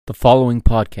The following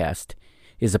podcast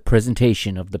is a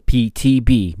presentation of the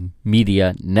PTB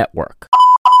Media Network.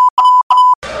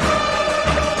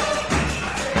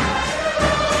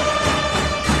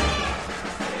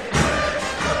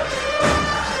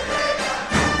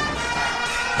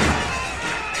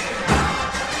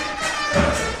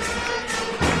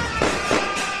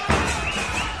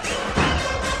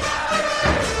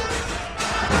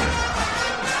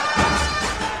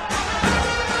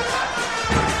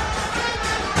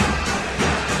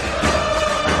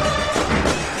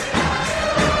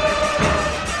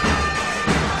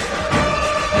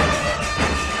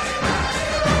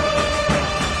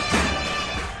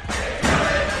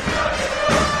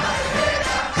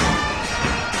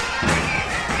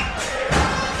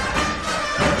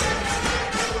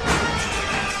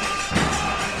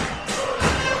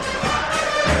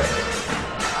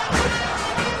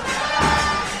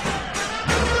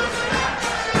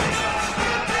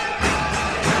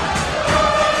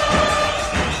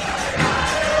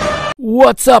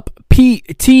 What's up,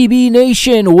 PTB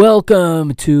Nation?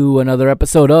 Welcome to another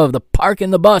episode of the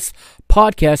Parking the Bus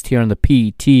podcast here on the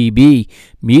PTB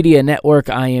Media Network.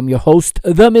 I am your host,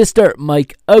 the Mr.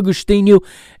 Mike Agustinu,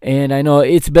 and I know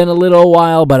it's been a little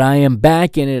while, but I am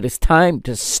back, and it is time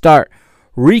to start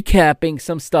recapping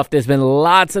some stuff. There's been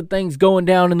lots of things going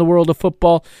down in the world of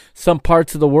football. Some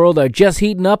parts of the world are just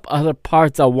heating up. Other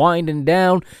parts are winding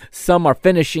down. Some are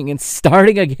finishing and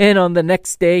starting again on the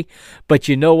next day. But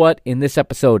you know what? In this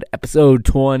episode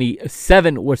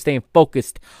 27, we're staying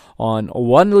focused on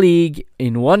one league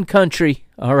in one country.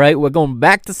 All right, we're going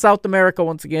back to South America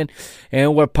once again,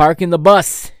 and we're parking the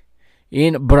bus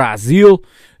in Brazil.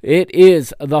 It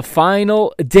is the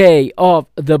final day of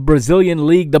the Brazilian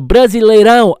League, the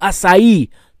Brasileirão Açaí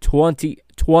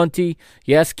 2020.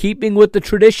 Yes, keeping with the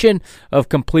tradition of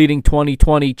completing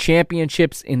 2020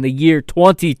 championships in the year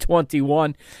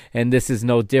 2021, and this is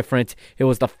no different. It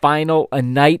was the final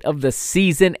night of the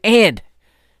season, and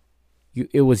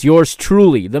it was yours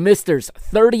truly, the Mister's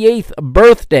 38th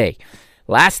birthday,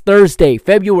 last Thursday,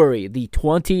 February the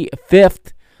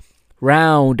 25th.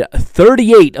 Round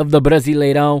 38 of the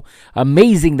Brasileirão.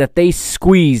 Amazing that they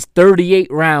squeezed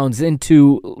 38 rounds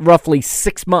into roughly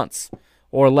 6 months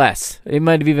or less. It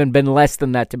might have even been less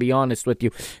than that, to be honest with you.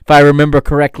 If I remember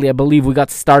correctly, I believe we got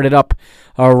started up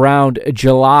around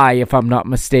July, if I'm not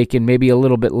mistaken. Maybe a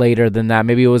little bit later than that.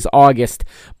 Maybe it was August.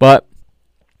 But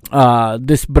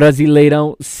this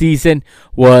Brasileirão season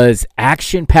was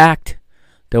action-packed.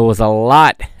 There was a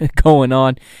lot going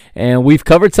on, and we've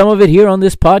covered some of it here on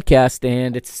this podcast,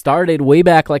 and it started way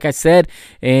back, like I said,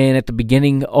 and at the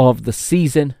beginning of the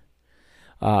season,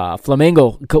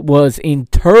 Flamengo was in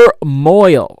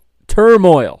turmoil.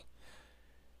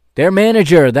 Their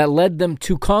manager that led them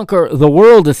to conquer the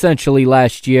world, essentially,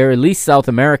 last year, at least South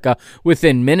America,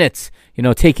 within minutes,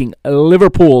 taking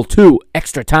Liverpool to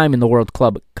extra time in the World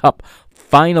Club Cup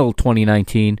Final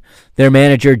 2019. Their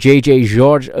manager, JJ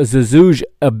Jorge Jesus,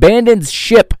 abandons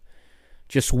ship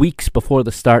just weeks before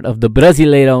the start of the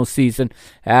Brasileirão season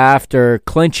after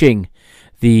clinching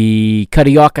the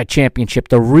Carioca Championship,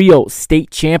 the Rio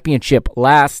State Championship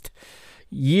last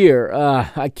year.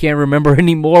 I can't remember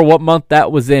anymore what month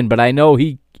that was in, but I know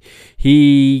it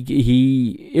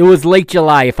was late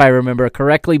July, if I remember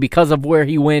correctly, because of where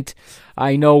he went.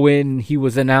 I know when he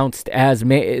was announced as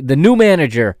the new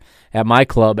manager at my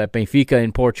club, at Benfica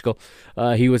in Portugal.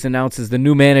 He was announced as the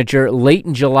new manager late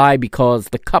in July because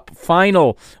the Cup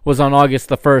final was on August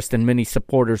the 1st, and many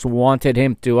supporters wanted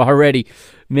him to already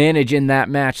manage in that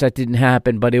match. That didn't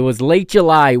happen, but it was late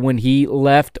July when he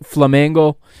left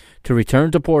Flamengo to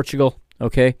return to Portugal,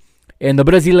 okay? And the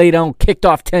Brasileirão kicked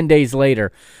off 10 days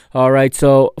later. All right,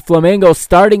 so Flamengo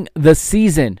starting the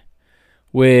season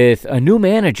with a new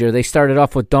manager. They started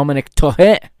off with Dominic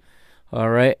Torrent, all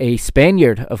right, a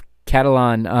Spaniard of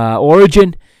Catalan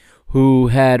origin who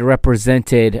had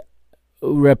represented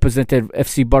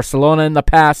FC Barcelona in the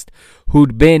past,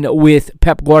 who'd been with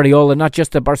Pep Guardiola, not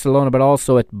just at Barcelona, but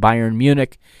also at Bayern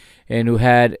Munich, and who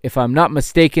had, if I'm not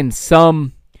mistaken,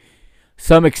 some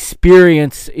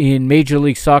experience in Major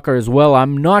League Soccer as well.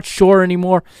 I'm not sure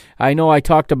anymore. I know I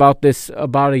talked about this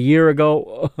about a year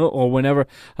ago or whenever,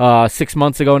 6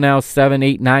 months ago now, 7,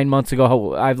 8, 9 months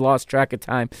ago. I've lost track of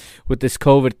time with this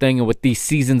COVID thing and with these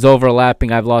seasons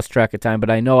overlapping. I've lost track of time, but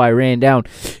I know I ran down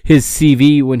his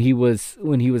CV when he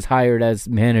was hired as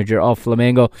manager of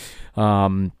Flamengo,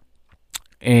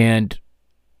 and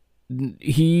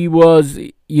he was,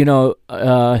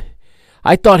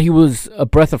 I thought he was a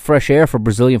breath of fresh air for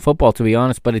Brazilian football, to be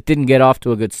honest, but it didn't get off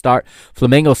to a good start.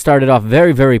 Flamengo started off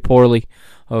very, very poorly,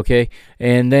 okay?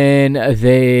 And then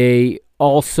they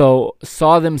also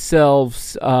saw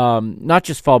themselves not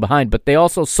just fall behind, but they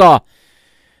also saw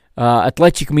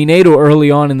Athletic Mineiro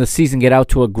early on in the season get out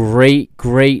to a great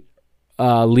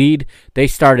lead. They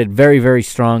started very, very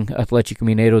strong. Athletic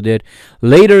Mineiro did.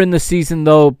 Later in the season,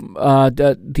 though,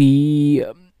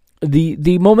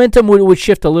 the momentum would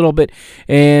shift a little bit,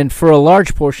 and for a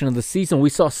large portion of the season, we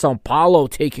saw São Paulo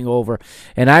taking over.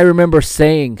 And I remember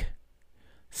saying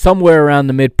somewhere around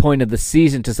the midpoint of the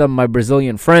season to some of my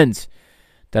Brazilian friends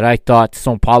that I thought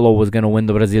São Paulo was going to win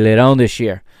the Brasileirão this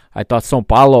year. I thought São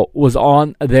Paulo was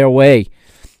on their way,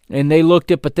 and they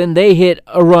looked it, but then they hit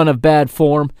a run of bad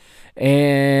form,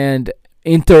 and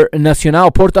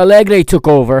Internacional Porto Alegre took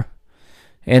over,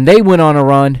 and they went on a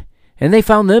run, and they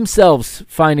found themselves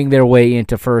finding their way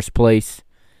into first place.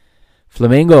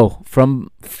 Flamengo, from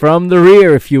the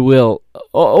rear, if you will,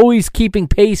 always keeping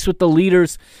pace with the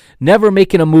leaders, never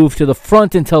making a move to the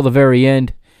front until the very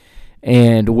end.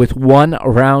 And with one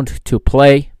round to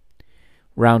play,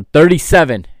 round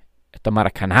 37 at the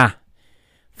Maracanã,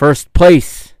 first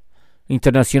place,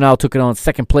 Internacional took it on.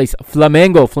 Second place,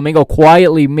 Flamengo. Flamengo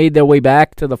quietly made their way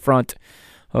back to the front.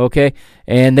 Okay,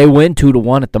 and they win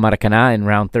 2-1 at the Maracanã in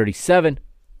round 37,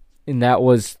 and that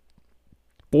was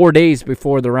 4 days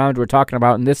before the round we're talking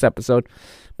about in this episode.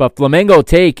 But Flamengo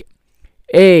take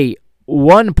a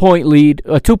 2-point lead,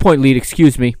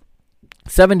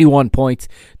 71 points.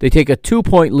 They take a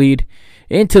 2-point lead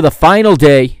into the final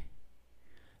day.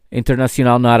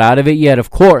 Internacional not out of it yet, of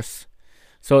course.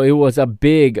 So it was a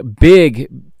big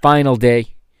final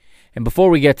day. And before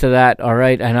we get to that, all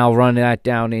right, and I'll run that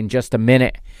down in just a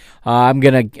minute, I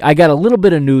got a little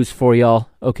bit of news for y'all,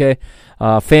 okay?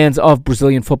 Fans of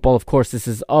Brazilian football, of course, this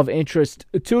is of interest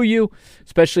to you,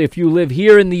 especially if you live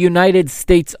here in the United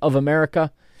States of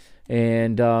America.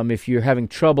 And if you're having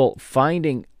trouble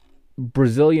finding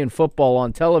Brazilian football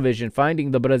on television,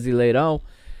 finding the Brasileirão,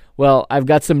 well, I've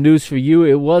got some news for you.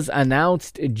 It was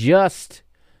announced just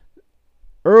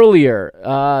earlier,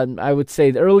 I would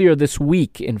say earlier this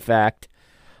week, in fact.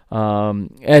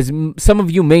 As some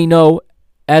of you may know,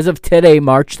 as of today,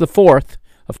 March the 4th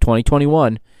of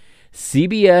 2021,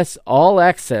 CBS All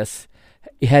Access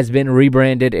has been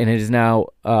rebranded and it is now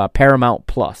Paramount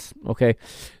Plus. Okay,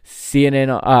 CBS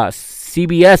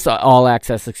All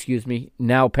Access,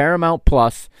 now Paramount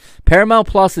Plus. Paramount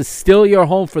Plus is still your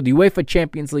home for the UEFA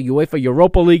Champions League, UEFA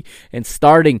Europa League, and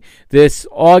starting this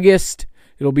August,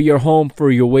 it'll be your home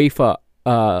for UEFA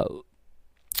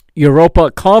Europa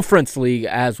Conference League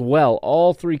as well.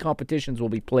 All three competitions will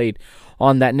be played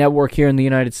on that network here in the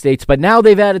United States. But now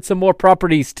they've added some more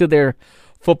properties to their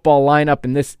football lineup,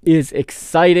 and this is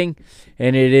exciting.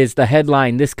 And it is the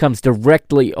headline. This comes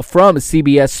directly from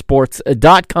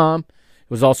CBSSports.com. It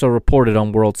was also reported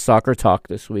on World Soccer Talk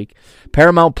this week.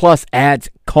 Paramount Plus adds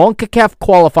CONCACAF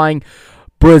qualifying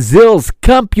Brazil's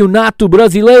Campeonato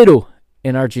Brasileiro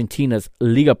and Argentina's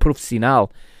Liga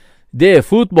Profissional de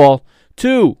Futebol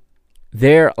to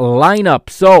their lineup.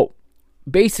 So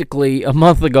basically a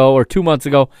month ago or 2 months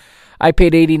ago, I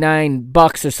paid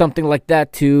 $89 or something like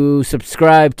that to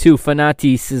subscribe to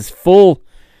Fanati's full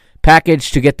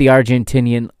package to get the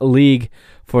Argentinian league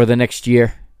for the next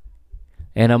year.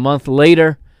 And a month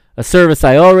later, a service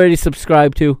I already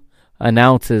subscribed to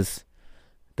announces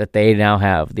that they now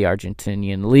have the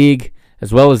Argentinian league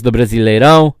as well as the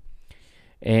Brasileirão.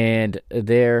 And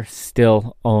they're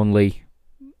still only,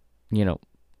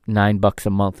 $9 a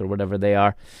month or whatever they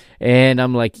are. And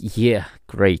I'm like, yeah,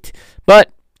 great.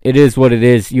 But it is what it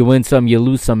is. You win some, you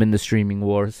lose some in the streaming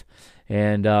wars.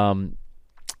 And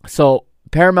so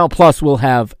Paramount Plus will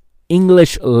have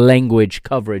English language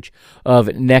coverage of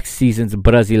next season's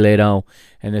Brasileirão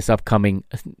and this upcoming,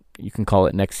 you can call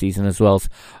it next season, as well as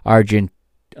Argentine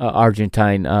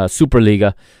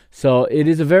Superliga. So it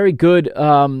is a very good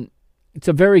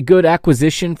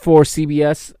acquisition for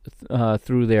CBS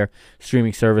through their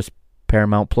streaming service,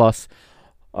 Paramount Plus.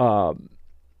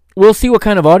 We'll see what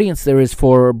kind of audience there is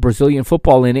for Brazilian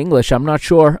football in English. I'm not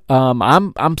sure.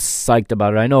 I'm psyched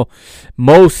about it. I know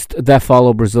most that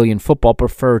follow Brazilian football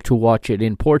prefer to watch it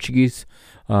in Portuguese,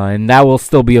 and that will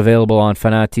still be available on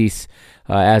Fanati's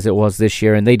as it was this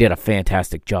year. And they did a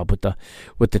fantastic job with the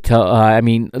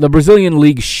the Brazilian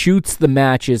league shoots the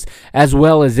matches as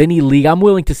well as any league. I'm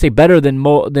willing to say better than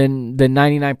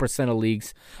 99% of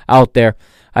leagues out there.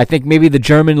 I think maybe the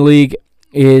German league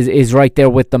is right there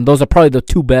with them. Those are probably the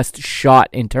two best shot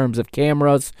in terms of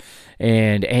cameras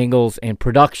and angles and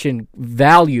production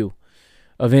value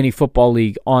of any football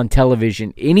league on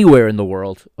television anywhere in the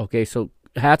world. Okay, so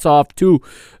hats off to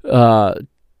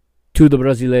to the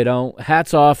Brasileirão.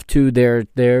 Hats off to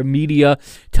their media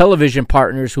television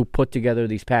partners who put together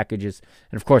these packages.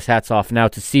 And, of course, hats off now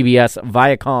to CBS,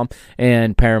 Viacom,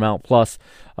 and Paramount Plus,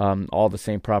 all the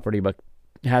same property. But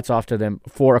hats off to them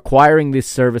for acquiring these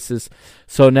services.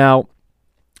 So now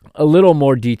a little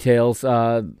more details.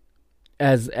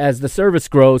 As the service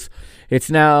grows, it's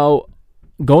now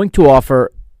going to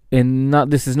offer,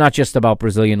 this is not just about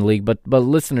Brazilian League, but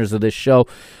listeners of this show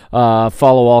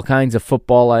follow all kinds of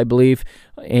football, I believe,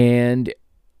 and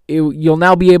you'll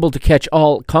now be able to catch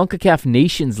all CONCACAF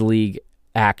Nations League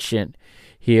action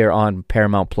here on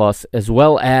Paramount Plus, as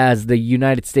well as the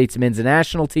United States men's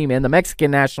national team and the Mexican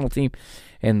national team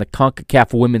and the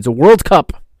CONCACAF Women's World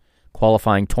Cup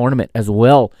qualifying tournament as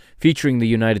well, featuring the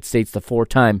United States, the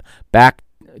four-time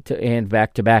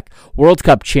back-to-back World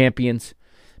Cup champions.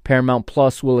 Paramount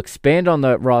Plus will expand on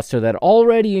the roster that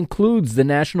already includes the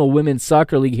National Women's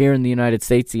Soccer League here in the United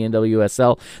States, the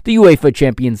NWSL, the UEFA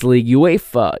Champions League,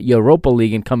 UEFA Europa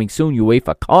League, and coming soon,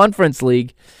 UEFA Conference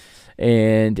League.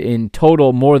 And in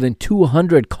total, more than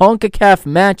 200 CONCACAF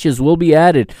matches will be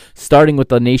added, starting with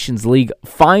the Nations League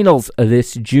finals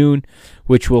this June,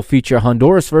 which will feature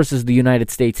Honduras versus the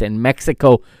United States and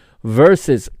Mexico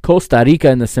versus Costa Rica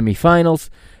in the semifinals.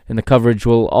 And the coverage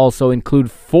will also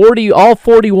include all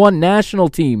 41 national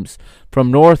teams from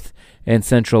North and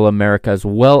Central America, as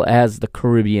well as the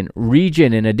Caribbean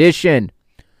region. In addition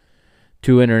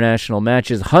to international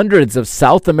matches, hundreds of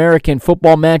South American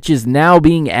football matches now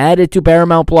being added to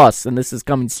Paramount Plus, and this is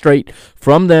coming straight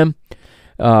from them.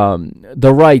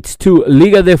 The rights to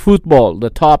Liga de Futbol, the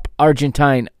top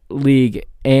Argentine league,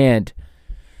 and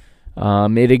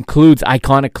it includes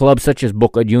iconic clubs such as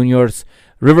Boca Juniors,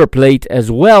 River Plate,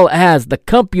 as well as the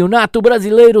Campeonato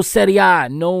Brasileiro Série A,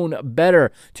 known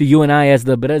better to you and I as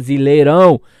the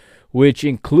Brasileirão, which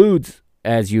includes,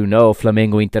 as you know,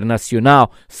 Flamengo Internacional,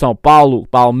 São Paulo,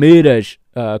 Palmeiras,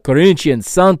 Corinthians,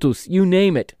 Santos, you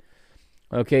name it.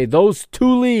 Okay, those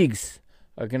two leagues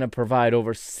are going to provide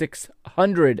over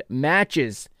 600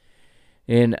 matches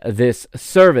in this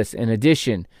service, in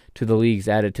addition to the leagues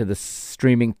added to the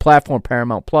streaming platform.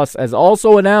 Paramount Plus has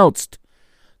also announced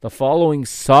the following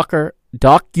soccer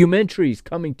documentaries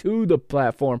coming to the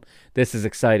platform. This is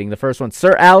exciting. The first one,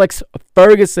 Sir Alex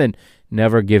Ferguson,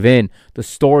 Never Give In. The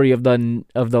story of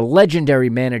the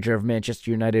legendary manager of Manchester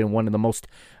United and one of the most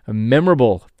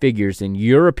memorable figures in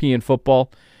European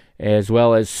football, as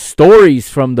well as stories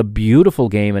from the beautiful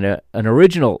game and an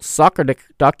original soccer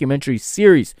documentary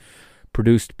series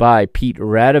produced by Pete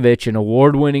Radovich, an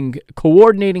award-winning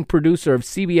coordinating producer of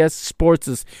CBS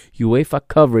Sports' UEFA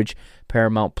coverage.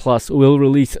 Paramount Plus will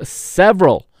release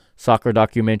several soccer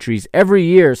documentaries every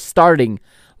year starting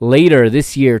later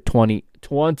this year,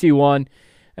 2021.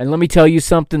 And let me tell you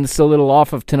something that's a little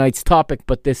off of tonight's topic,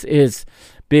 but this is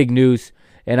big news.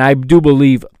 And I do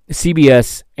believe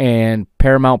CBS and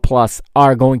Paramount Plus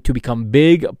are going to become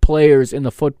big players in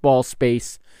the football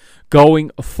space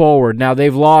going forward. Now,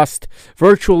 they've lost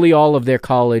virtually all of their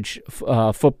college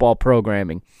football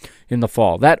programming in the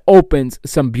fall. That opens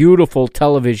some beautiful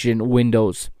television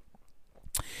windows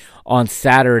on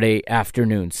Saturday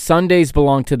afternoon. Sundays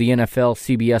belong to the NFL.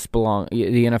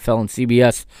 The NFL and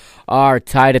CBS are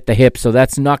tied at the hip, so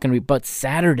that's not going to be. But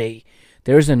Saturday,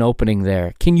 there's an opening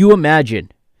there. Can you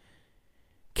imagine?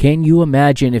 Can you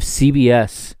imagine if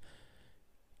CBS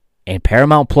and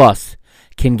Paramount Plus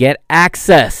can get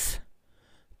access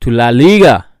to La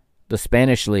Liga, the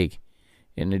Spanish league,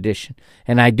 in addition?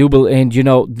 And I do believe, and you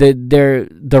know,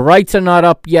 the rights are not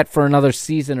up yet for another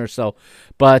season or so,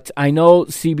 but I know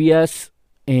CBS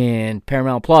and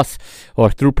Paramount Plus,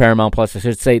 or through Paramount Plus, I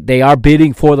should say, they are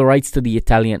bidding for the rights to the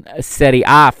Italian Serie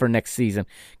A for next season.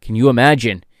 Can you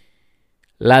imagine?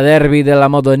 La Derby della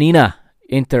Madonnina,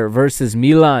 Inter versus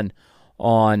Milan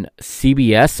on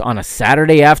CBS on a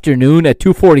Saturday afternoon at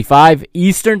 2:45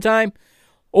 Eastern Time,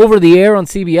 over the air on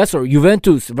CBS, or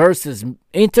Juventus versus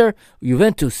Inter,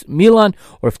 Juventus, Milan,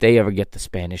 or if they ever get the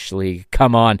Spanish league,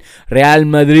 come on, Real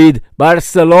Madrid,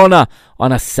 Barcelona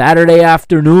on a Saturday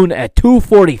afternoon at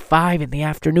 2:45 in the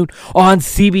afternoon on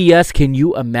CBS. Can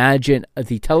you imagine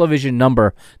the television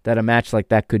number that a match like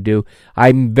that could do?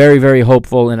 I'm very, very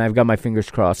hopeful, and I've got my fingers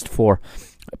crossed for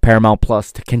Paramount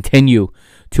Plus to continue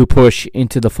to push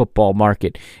into the football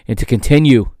market and to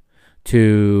continue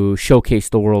to showcase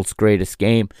the world's greatest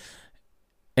game.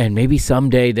 And maybe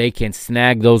someday they can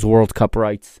snag those World Cup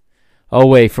rights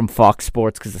away from Fox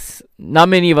Sports, because not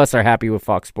many of us are happy with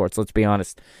Fox Sports, let's be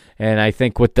honest. And I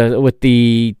think with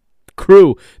the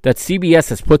crew that CBS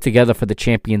has put together for the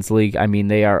Champions League, I mean,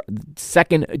 they are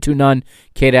second to none.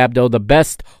 Kate Abdo, the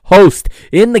best host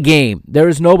in the game. There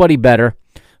is nobody better.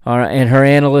 and her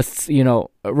analysts,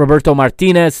 Roberto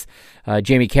Martinez,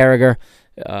 Jamie Carragher,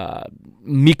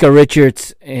 Mika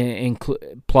Richards,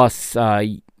 plus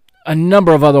a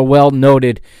number of other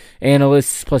well-noted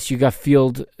analysts, plus you got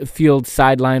field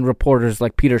sideline reporters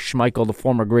like Peter Schmeichel, the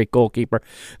former great goalkeeper.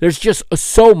 There's just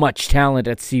so much talent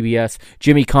at CBS.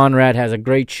 Jimmy Conrad has a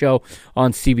great show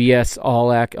on CBS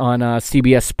on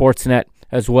CBS Sportsnet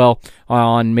as well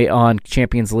on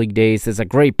Champions League days. There's a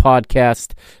great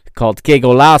podcast called Que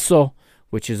Golazo,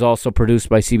 which is also produced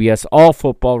by CBS, all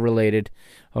football related.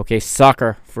 Okay,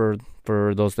 soccer for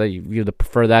those that you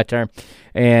prefer that term.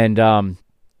 And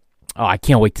I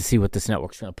can't wait to see what this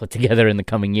network's going to put together in the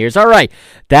coming years. All right,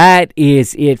 that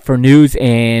is it for news,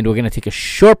 and we're going to take a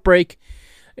short break,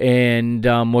 and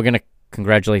we're going to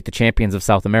congratulate the champions of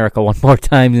South America one more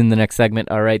time in the next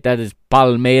segment. All right, that is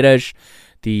Palmeiras,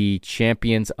 the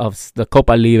champions of the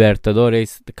Copa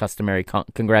Libertadores. The customary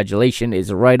congratulation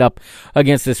is right up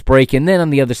against this break. And then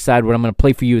on the other side, what I'm going to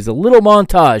play for you is a little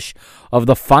montage of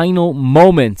the final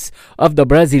moments of the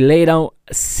Brasileirão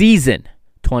season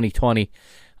 2020.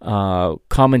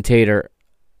 Commentator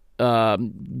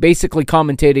basically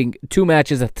commentating two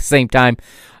matches at the same time.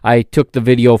 I took the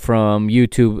video from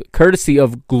YouTube, courtesy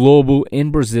of Globo in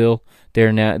Brazil,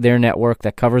 their network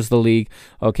that covers the league.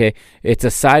 Okay, it's a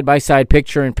side-by-side,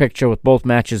 picture-in-picture with both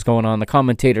matches going on. The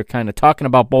commentator kind of talking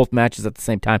about both matches at the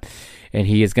same time, and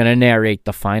he is going to narrate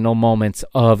the final moments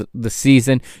of the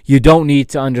season. You don't need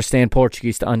to understand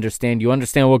Portuguese to understand. You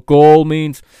understand what goal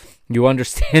means. You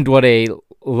understand what a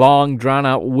long,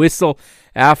 drawn-out whistle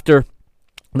after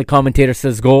the commentator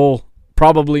says goal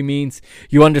probably means.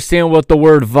 You understand what the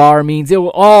word VAR means. It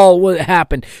will all what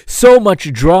happened. So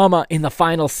much drama in the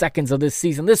final seconds of this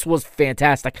season. This was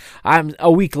fantastic.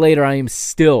 A week later, I am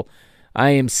still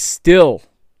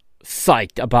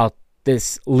psyched about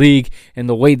this league and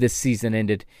the way this season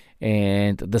ended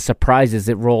and the surprises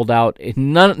it rolled out.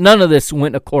 None of this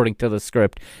went according to the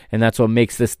script, and that's what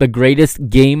makes this the greatest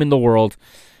game in the world.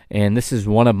 And this is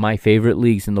one of my favorite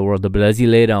leagues in the world, the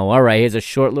Brasileirão. All right, here's a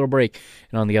short little break.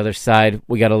 And on the other side,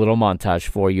 we got a little montage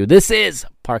for you. This is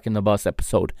Parking the Bus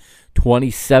episode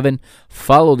 27.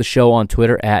 Follow the show on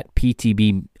Twitter at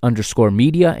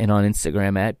PTB_media and on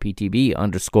Instagram at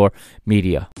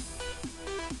PTB_media.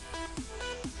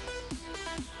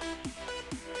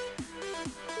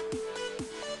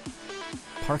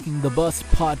 Parking the Bus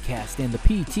podcast and the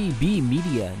PTB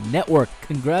Media Network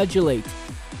congratulate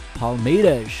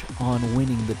Palmeiras on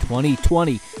winning the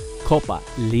 2020 Copa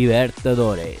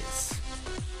Libertadores.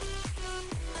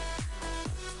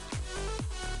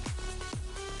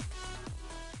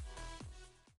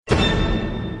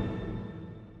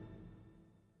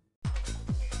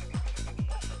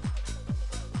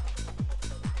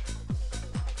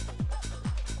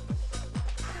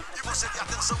 E você tem a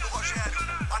atenção do Rogério,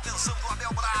 a atenção do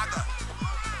Abel Braga.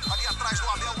 Ali atrás do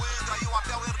Abel entra aí o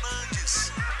Abel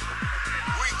Hernandes.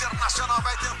 O Internacional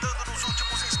vai tentando nos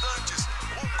últimos instantes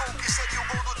um gol que seria o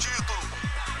gol do título.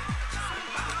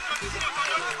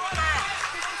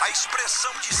 A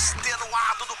expressão de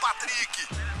extenuado do Patrick,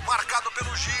 marcado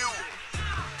pelo Gil.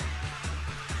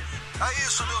 É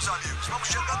isso, meus amigos. Vamos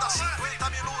chegando a 50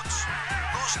 minutos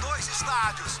nos dois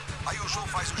estádios. Aí o João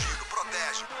faz o giro,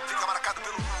 protege, fica marcado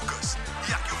pelo Lucas.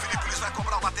 E aqui o Felipe Luiz vai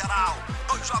cobrar o lateral.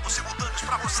 Dois jogos simultâneos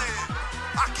pra você.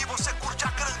 Aqui você curte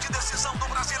a grande decisão do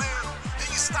brasileiro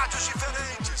em estádios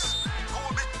diferentes. Com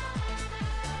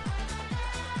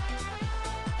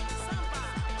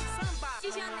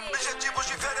objetivos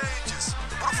diferentes.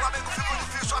 Pro Flamengo ficou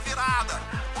difícil a virada.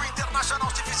 O Internacional,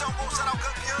 se fizer um gol, será o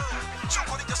campeão. Se o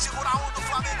Corinthians segurar um do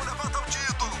Flamengo, levanta o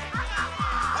título.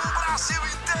 O Brasil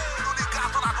inteiro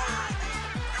ligado na Globo.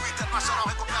 E o Internacional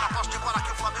recupera a posse de bola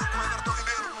aqui. O Flamengo com o Everton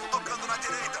Ribeiro tocando na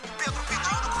direita. Pedro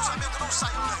pedindo, cruzamento não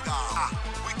saiu legal.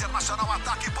 O Internacional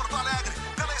ataca em Porto Alegre.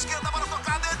 Pela esquerda, bola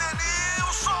tocada,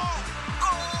 Edenilson.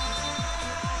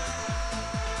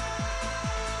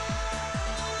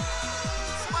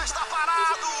 Mas tá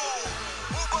parado.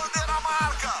 O Bandeira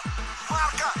marca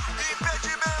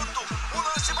impedimento. O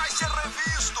lance vai ser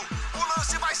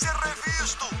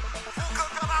revisto. O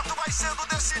campeonato vai sendo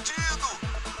decidido.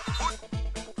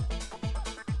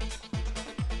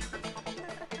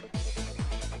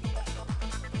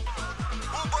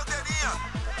 O Bandeirinha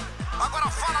agora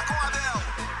fala com o Abel.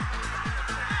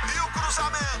 E o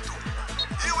cruzamento.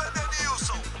 E o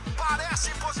Edenilson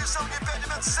parece em posição de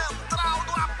impedimento central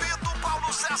do apito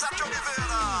Paulo César de Oliveira.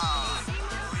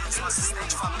 O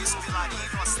assistente Fabrício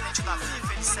Vilarinho, o assistente da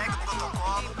FIFA, ele segue o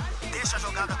protocolo, deixa a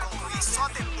jogada concluir, só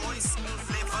depois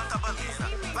levanta a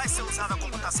bandeira. Vai ser usada a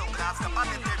computação gráfica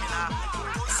para determinar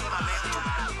o posicionamento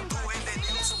do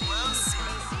Edenilson. Lance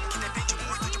que depende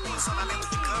muito de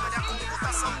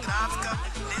gráfica,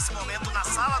 nesse momento, na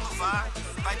sala do VAR,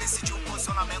 vai decidir o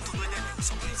posicionamento do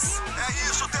Edenilson. É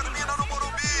isso, termina no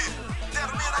Morumbi.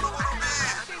 Termina no Morumbi.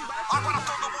 Agora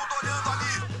todo mundo olhando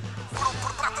ali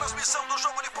para a transmissão do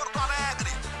jogo de Porto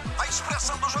Alegre. A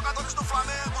expressão dos jogadores do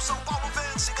Flamengo. São Paulo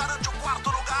vence, garante o 4º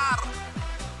lugar.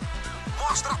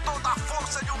 Mostra toda a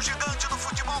força de um gigante do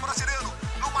futebol brasileiro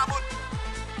numa noite.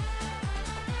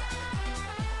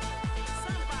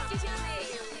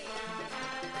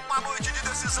 Uma noite de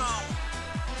decisão.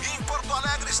 E em Porto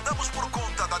Alegre estamos por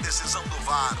conta da decisão do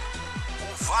VAR.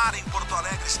 O VAR em Porto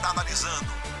Alegre está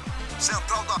analisando.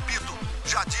 Central do apito,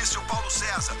 já disse o Paulo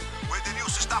César. O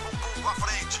Edenilson estava um pouco à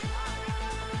frente.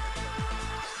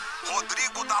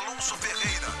 Rodrigo D'Alonso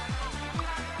Ferreira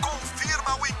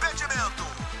confirma o impedimento.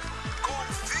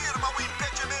 Confirma o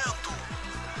impedimento.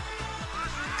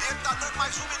 E ele está dando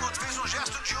mais 1 minuto. Fez um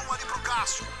gesto de 1 ali pro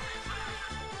Cássio.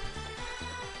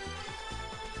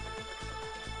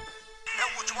 É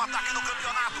o último ataque do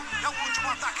campeonato. É o último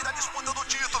ataque da disputa do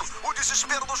título. O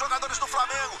desespero dos jogadores do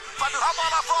Flamengo. A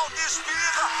bola volta e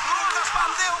espirra. Lucas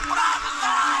bateu pra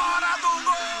fora do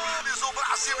gol. O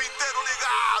Brasil inteiro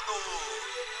ligado.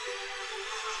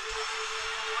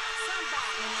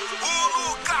 O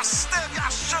Lucas teve a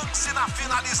chance na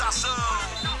finalização.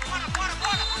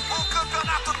 O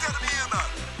campeonato termina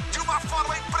de uma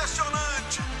forma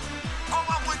impressionante.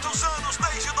 Como há muitos anos,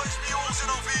 desde 2011,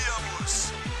 não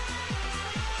víamos.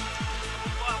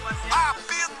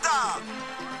 Apita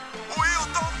o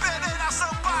Wilton Pereira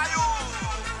Sampaio.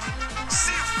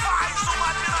 Se faz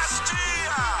uma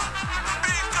dinastia.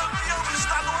 Bicampeão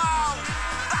estadual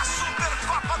da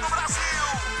Supercopa do Brasil,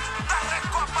 da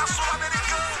Recopa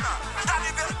Sul-Americana, da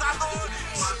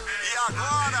Libertadores. E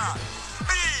agora,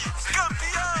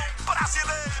 bicampeão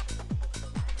brasileiro.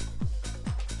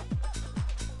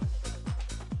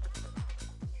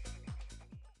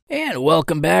 And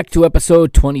welcome back to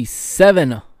episode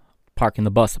 27, Parking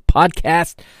the Bus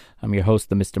podcast. I'm your host,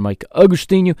 the Mr. Mike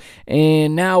Agustino.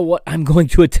 And now what I'm going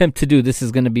to attempt to do, this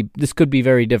could be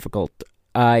very difficult.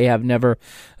 I have never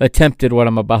attempted what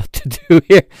I'm about to do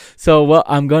here. So what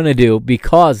I'm going to do,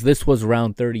 because this was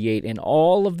round 38 and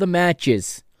all of the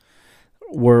matches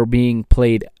were being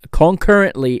played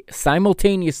concurrently,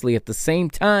 simultaneously at the same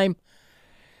time,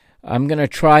 I'm going to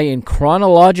try in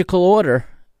chronological order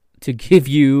to give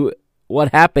you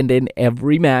what happened in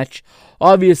every match,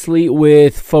 obviously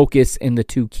with focus in the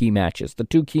 2 key matches. The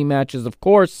 2 key matches, of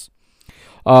course,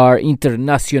 are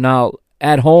Internacional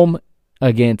at home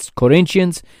against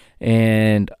Corinthians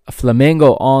and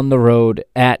Flamengo on the road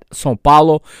at São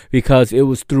Paulo, because it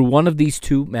was through one of these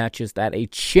 2 matches that a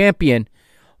champion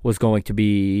was going to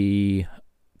be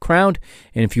crowned.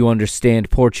 And if you understand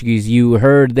Portuguese, you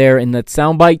heard there in that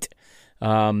soundbite,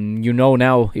 you know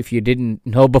now, if you didn't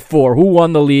know before, who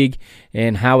won the league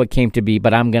and how it came to be,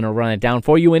 but I'm going to run it down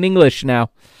for you in English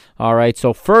now. All right,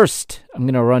 so first, I'm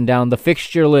going to run down the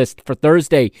fixture list for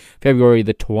Thursday, February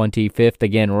the 25th.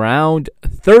 Again, round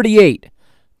 38,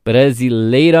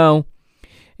 Brasileirão.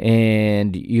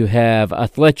 And you have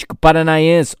Atlético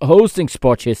Paranaense hosting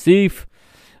Sport Recife,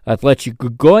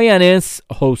 Atlético Goianense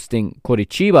hosting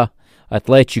Coritiba,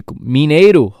 Atlético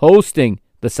Mineiro hosting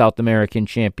the South American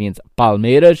champions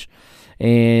Palmeiras.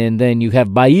 And then you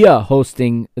have Bahia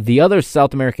hosting the other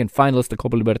South American finalist, the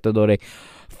Copa Libertadores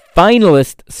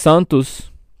finalist,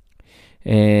 Santos.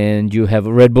 And you have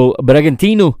Red Bull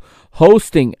Bragantino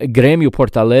hosting Grêmio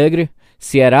Porto Alegre.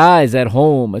 Ceará is at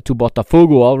home to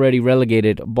Botafogo, already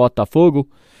relegated Botafogo.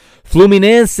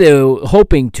 Fluminense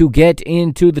hoping to get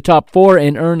into the top 4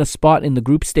 and earn a spot in the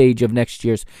group stage of next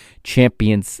year's South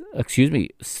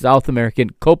American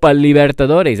Copa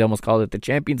Libertadores. I almost called it the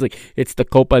Champions League. It's the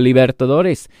Copa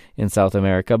Libertadores in South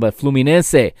America. But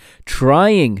Fluminense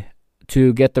trying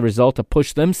to get the result to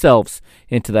push themselves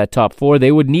into that top 4.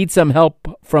 They would need some help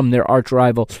from their arch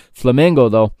rival Flamengo,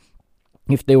 though,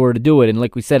 if they were to do it. And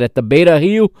like we said, at the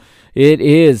Beira-Rio, it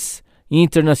is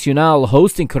Internacional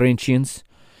hosting Corinthians.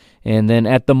 And then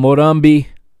at the Morumbi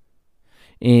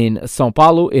in São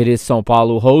Paulo, it is São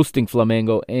Paulo hosting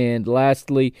Flamengo. And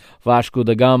lastly, Vasco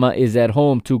da Gama is at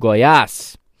home to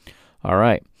Goiás. All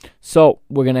right, so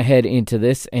we're going to head into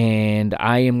this, and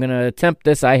I am going to attempt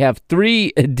this. I have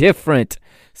 3 different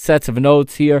sets of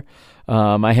notes here.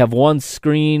 I have one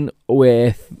screen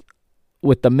with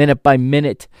the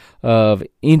minute-by-minute of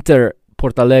Inter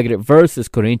Porto Alegre versus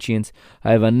Corinthians.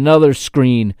 I have another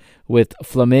screen with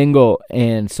Flamengo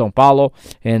and São Paulo,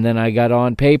 and then I got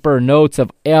on paper notes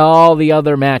of all the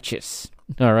other matches.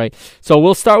 All right, so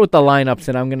we'll start with the lineups,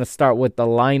 and I'm going to start with the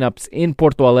lineups in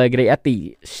Porto Alegre at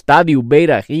the Estádio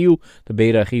Beira-Rio, the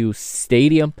Beira-Rio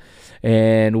Stadium,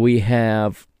 and we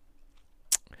have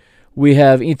We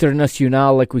have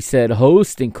Internacional, like we said,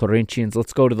 hosting Corinthians.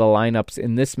 Let's go to the lineups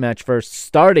in this match first,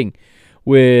 starting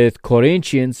with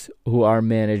Corinthians, who are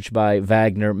managed by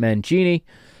Wagner Mancini.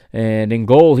 And in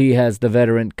goal, he has the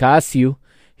veteran Cássio.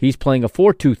 He's playing a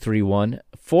 4-2-3-1,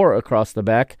 4 across the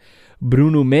back.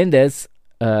 Bruno Mendes,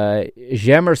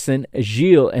 Jamerson,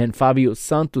 Gil, and Fabio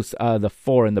Santos are the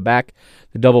 4 in the back.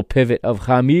 The double pivot of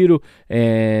Ramiro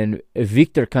and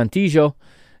Victor Cantillo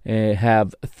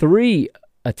have 3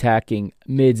 attacking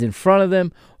mids in front of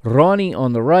them. Ronnie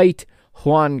on the right,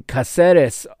 Juan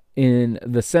Cáceres in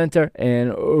the center,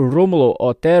 and Romulo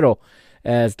Otero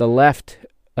as the left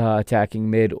attacking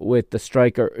mid, with the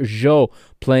striker Joe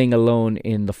playing alone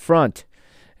in the front.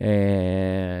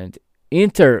 And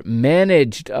Inter,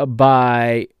 managed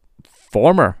by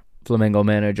former Flamengo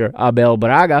manager Abel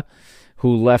Braga,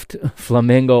 who left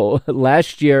Flamengo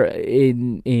last year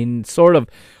in sort of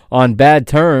on bad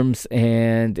terms,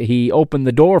 and he opened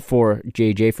the door for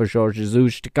Jorge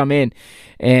Jesus to come in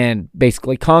and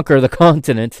basically conquer the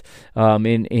continent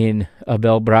in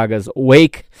Abel Braga's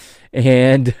wake,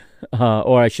 and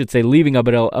or I should say leaving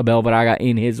Abel Braga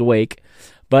in his wake.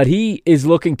 But he is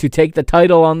looking to take the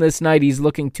title on this night. He's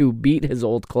looking to beat his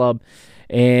old club,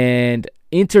 and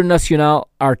Internacional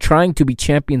are trying to be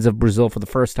champions of Brazil for the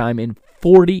first time in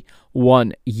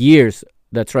 41 years.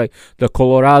 That's right. The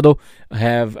Colorado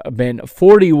have been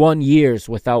 41 years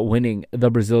without winning the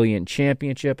Brazilian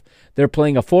championship. They're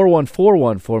playing a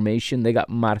 4-1-4-1 formation. They got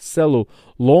Marcelo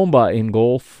Lomba in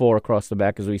goal, 4 across the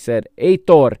back, as we said.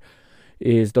 Heitor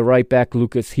is the right back.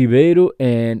 Lucas Ribeiro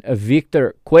and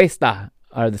Victor Cuesta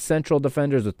are the central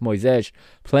defenders, with Moises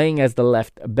playing as the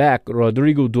left back.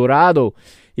 Rodrigo Dourado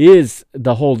is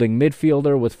the holding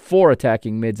midfielder, with 4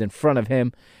 attacking mids in front of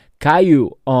him.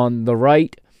 Caio on the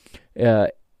right.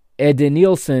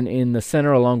 Edenilson in the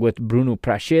center, along with Bruno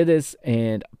Praxedes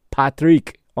and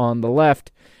Patrick on the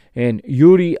left, and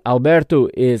Yuri Alberto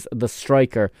is the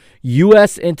striker.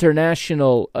 U.S.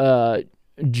 international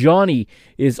Johnny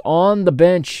is on the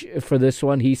bench for this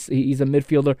one. He's a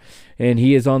midfielder, and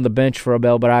he is on the bench for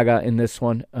Abel Braga in this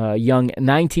one. Young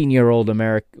 19-year-old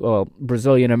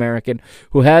Brazilian American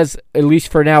who has, at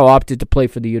least for now, opted to play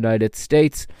for the United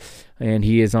States, and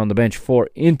he is on the bench for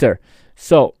Inter.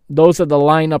 So those are the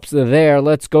lineups there.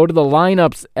 Let's go to the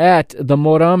lineups at the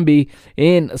Morumbi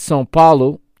in São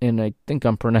Paulo. And I think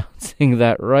I'm pronouncing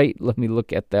that right. Let me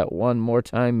look at that one more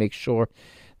time, make sure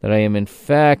that I am in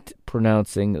fact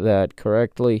pronouncing that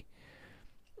correctly.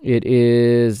 It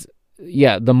is,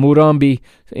 the Morumbi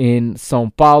in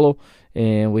São Paulo.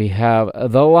 And we have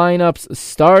the lineups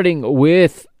starting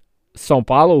with São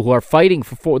Paulo, who are fighting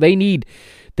for 4. They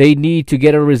need to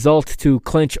get a result to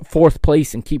clinch 4th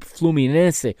place and keep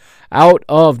Fluminense out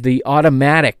of the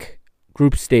automatic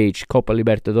group stage Copa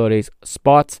Libertadores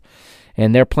spots.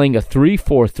 And they're playing a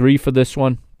 3-4-3 for this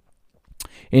one.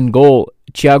 In goal,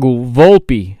 Thiago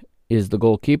Volpi is the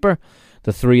goalkeeper.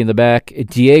 The 3 in the back,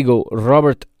 Diego,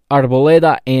 Robert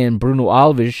Arboleda, and Bruno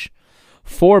Alves.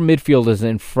 4 midfielders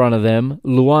in front of them,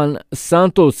 Luan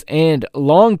Santos and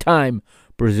longtime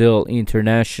Brazil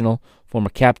international, former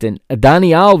captain Dani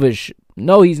Alves.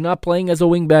 No, he's not playing as a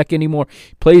wingback anymore.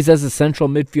 He plays as a central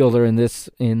midfielder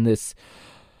in this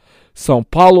São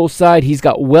Paulo side. He's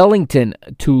got Wellington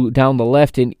down the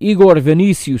left and Igor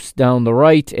Vinicius down the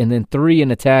right, and then 3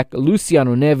 in attack,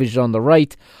 Luciano Neves on the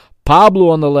right, Pablo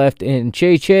on the left, and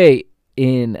Che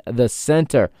in the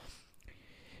center.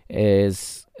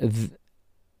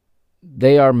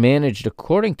 They are managed,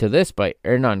 according to this, by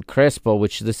Hernan Crespo,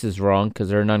 which this is wrong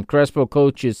because Hernan Crespo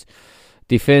coaches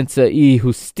Defensa y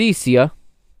Justicia.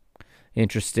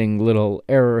 Interesting little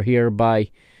error here by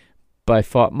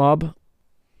FOTMob.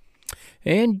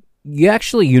 And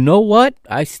you know what?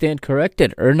 I stand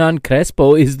corrected. Hernan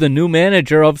Crespo is the new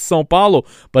manager of São Paulo,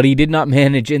 but he did not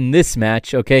manage in this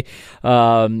match, okay?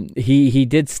 He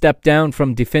did step down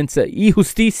from Defensa y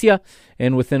Justicia,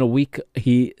 and within a week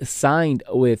he signed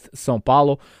with São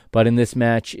Paulo. But in this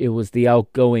match, it was the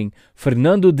outgoing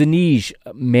Fernando Diniz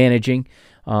managing.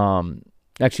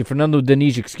 Fernando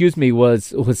Diniz,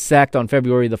 was sacked on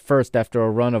February the 1st after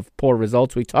a run of poor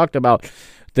results. We talked about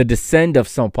the descent of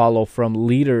São Paulo from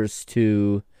leaders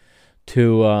to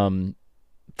 4th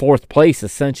place,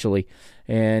 essentially.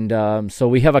 And so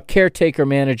we have a caretaker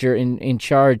manager in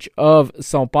charge of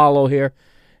São Paulo here,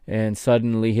 and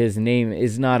suddenly his name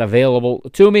is not available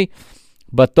to me.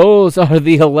 But those are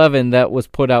the 11 that was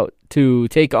put out to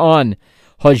take on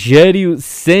Rogério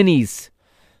Ceni's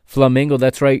Flamengo.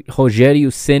 That's right, Rogério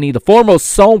Ceni, the former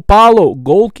São Paulo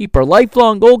goalkeeper,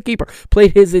 lifelong goalkeeper,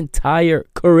 played his entire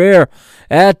career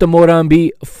at the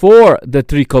Morumbi for the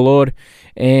Tricolor.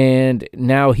 and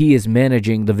now he is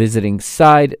managing the visiting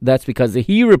side. That's because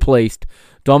he replaced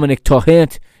Dominic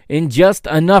Torrent in just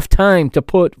enough time to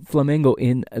put Flamengo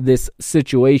in this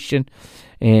situation,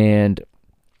 and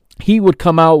he would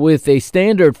come out with a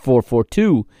standard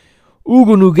 4-4-2.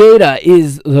 Hugo Nogueira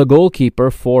is the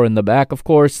goalkeeper, 4 in the back, of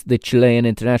course. The Chilean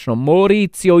international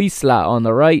Mauricio Isla on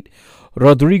the right.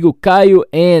 Rodrigo Caio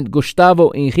and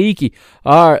Gustavo Henrique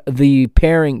are the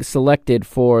pairing selected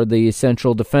for the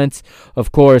central defense.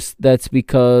 Of course, that's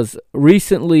because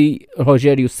recently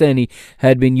Rogério Ceni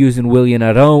had been using William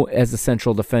Arão as a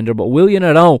central defender, but William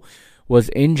Arão was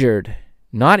injured,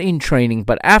 not in training,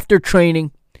 but after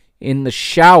training in the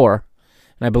shower,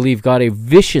 and I believe got a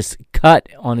vicious cut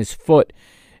on his foot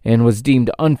and was deemed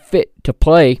unfit to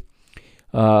play.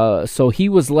 So he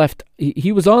was left.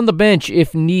 He was on the bench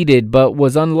if needed, but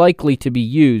was unlikely to be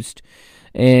used.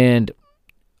 And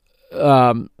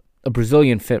a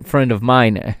Brazilian friend of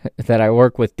mine that I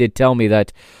work with did tell me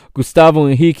that Gustavo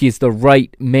Henrique is the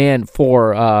right man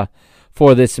for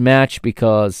this match,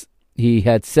 because he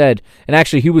had said, and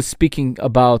actually he was speaking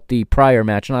about the prior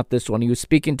match, not this one. He was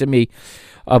speaking to me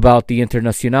about the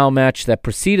Internacional match that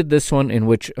preceded this one, in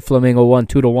which Flamengo won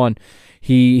 2-1.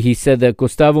 He said that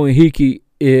Gustavo Henrique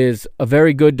is a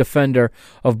very good defender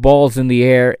of balls in the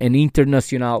air, and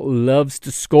Internacional loves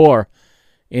to score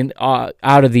in out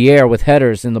of the air with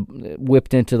headers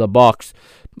whipped into the box.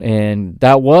 And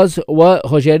that was what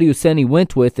Rogério Ceni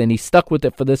went with, and he stuck with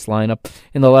it for this lineup.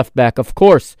 In the left back, of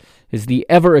course, is the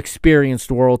ever-experienced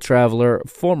world traveler,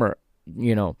 former,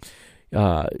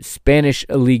 Spanish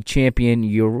League champion,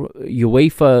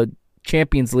 UEFA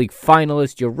Champions League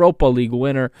finalist, Europa League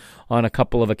winner on a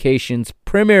couple of occasions,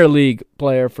 Premier League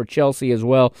player for Chelsea as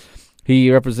well. He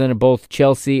represented both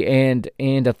Chelsea and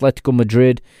Atletico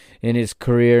Madrid in his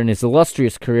career, in his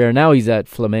illustrious career. Now he's at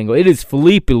Flamengo. It is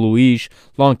Felipe Luis,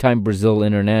 longtime Brazil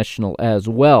international as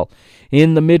well.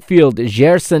 In the midfield,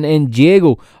 Gerson and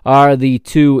Diego are the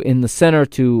two in the center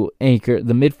to anchor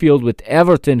the midfield, with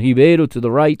Everton Ribeiro to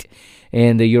the right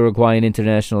and the Uruguayan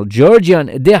international Georgian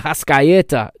de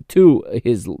Arrascaeta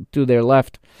to their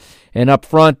left. And up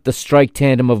front, the strike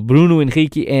tandem of Bruno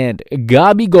Henrique and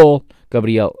Gabriel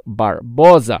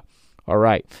Barbosa. All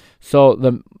right,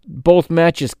 so both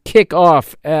matches kick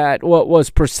off at what was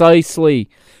precisely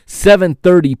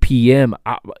 7:30 p.m.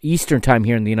 Eastern time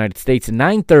here in the United States, and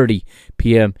 9:30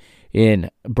 p.m. in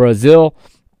Brazil,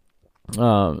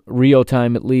 Rio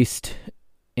time at least.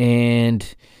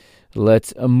 And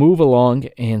let's move along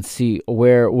and see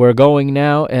where we're going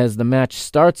now, as the match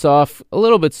starts off a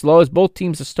little bit slow, as both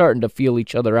teams are starting to feel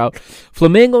each other out.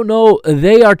 Flamengo know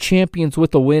they are champions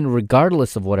with a win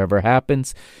regardless of whatever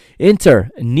happens. Inter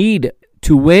need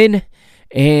to win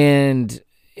and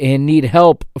need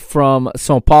help from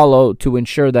São Paulo to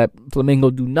ensure that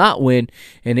Flamengo do not win,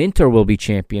 and Inter will be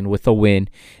champion with a win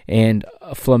and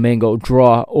Flamengo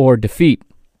draw or defeat.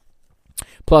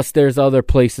 Plus, there's other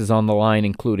places on the line,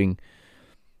 including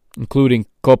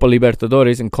Copa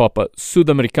Libertadores and Copa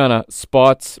Sudamericana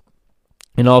spots,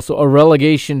 and also a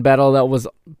relegation battle that was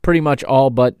pretty much all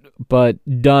but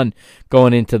done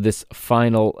going into this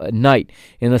final night.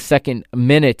 In the second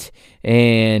minute,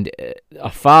 and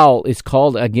a foul is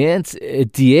called against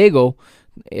Diego,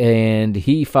 and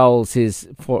he fouls his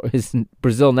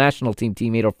Brazil national team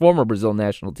teammate, or former Brazil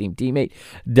national team teammate,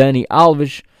 Dani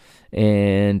Alves,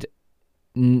 and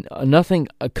nothing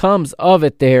comes of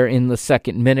it there in the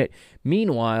second minute.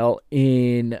 Meanwhile,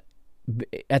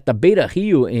 at the Beira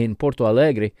Rio in Porto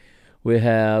Alegre, we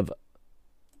have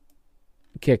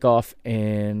kickoff,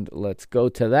 and let's go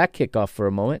to that kickoff for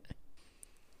a moment.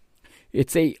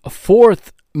 It's a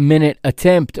 4th-minute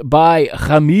attempt by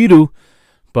Ramiro,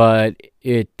 but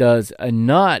it does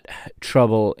not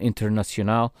trouble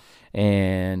Internacional,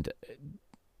 and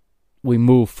we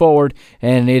move forward,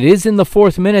 and it is in the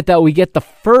 4th minute that we get the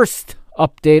first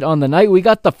update on the night. We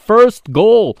got the first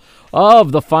goal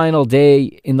of the final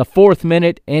day in the 4th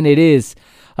minute, and it is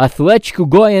Atlético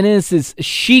Goianiense's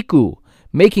Chico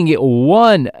making it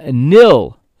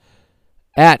 1-0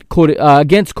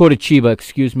 against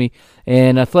Coritiba,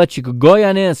 and Atlético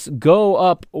Goianiense go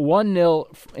up 1-0,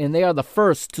 and they are the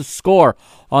first to score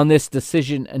on this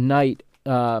decision night.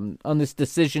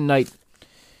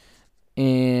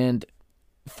 And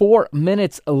 4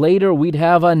 minutes later, we'd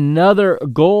have another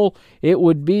goal. It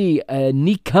would be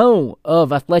Nicão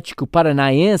of Atlético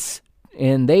Paranaense,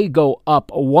 and they go up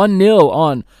 1-0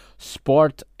 on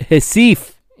Sport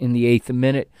Recife in the 8th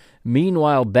minute.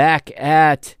 Meanwhile, back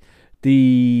at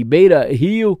the Beira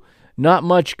Rio, not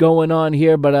much going on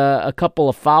here, but a couple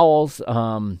of fouls.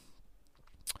 A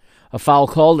foul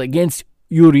called against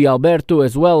Yuri Alberto,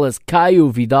 as well as Caio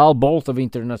Vidal, both of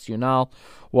Internacional,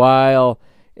 while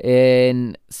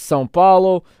in São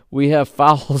Paulo, we have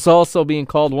fouls also being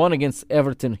called, one against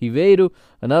Everton Ribeiro,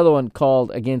 another one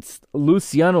called against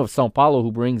Luciano of São Paulo,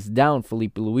 who brings down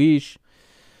Felipe Luís.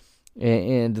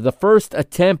 And the first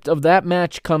attempt of that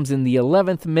match comes in the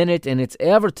 11th minute, and it's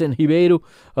Everton Ribeiro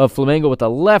of Flamengo with a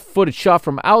left-footed shot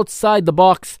from outside the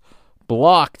box,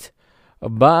 blocked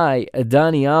by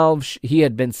Dani Alves. He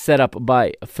had been set up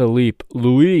by Felipe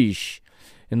Luís.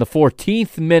 In the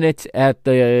 14th minute at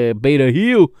the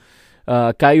Beira-Rio,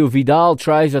 Caio Vidal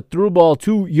tries a through ball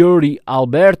to Yuri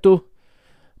Alberto,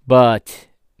 but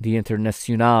the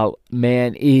Internacional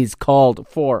man is called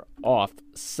for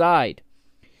offside.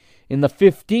 In the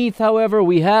 15th, however,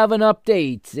 we have an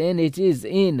update, and it is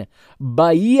in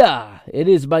Bahia. It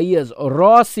is Bahia's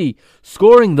Rossi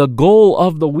scoring the goal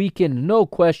of the weekend, no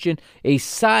question. A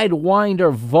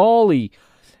sidewinder volley,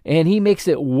 and he makes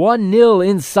it 1-0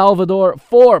 in Salvador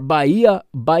for Bahia.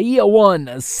 Bahia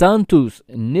 1, Santos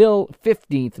 0,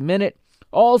 15th minute.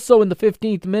 Also in the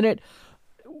 15th minute,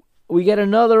 we get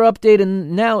another update,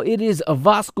 and now it is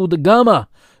Vasco da Gama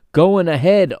going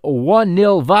ahead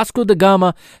 1-0. Vasco da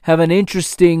Gama have an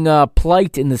interesting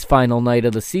plight in this final night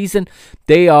of the season.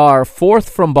 They are fourth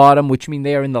from bottom, which means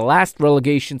they are in the last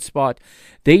relegation spot.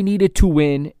 They needed to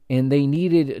win, and they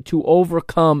needed to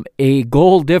overcome a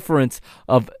goal difference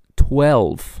of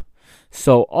 12.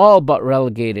 So all but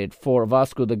relegated for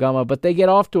Vasco da Gama, but they get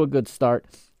off to a good start.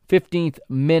 15th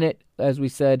minute, as we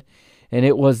said, and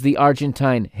it was the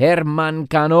Argentine Herman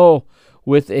Cano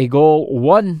with a goal,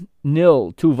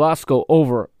 1-0 to Vasco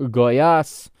over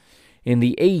Goiás. In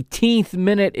the 18th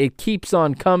minute, it keeps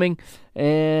on coming,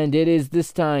 and it is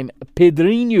this time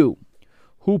Pedrinho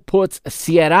who puts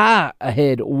Ceará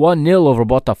ahead 1-0 over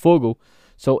Botafogo.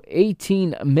 So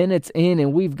 18 minutes in,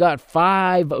 and we've got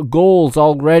 5 goals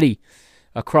already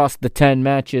across the 10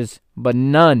 matches, but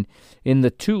none in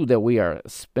the 2 that we are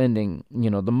spending,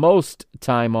 the most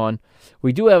time on.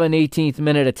 We do have an 18th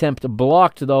minute attempt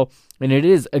blocked, though, and it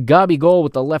is a Gabigol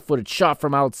with a left-footed shot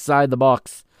from outside the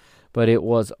box, but it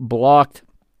was blocked.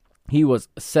 He was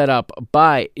set up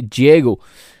by Diego.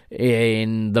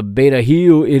 In the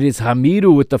Beira-Rio, it is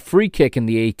Ramiro with the free kick in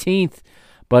the 18th,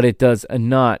 but it does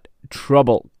not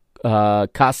trouble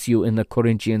Cássio in the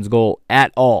Corinthians goal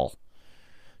at all.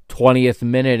 20th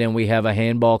minute, and we have a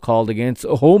handball called against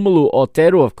Romulo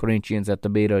Otero of Corinthians at the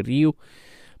Beira-Rio.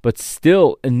 But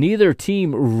still, neither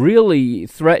team really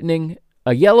threatening.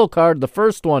 A yellow card, the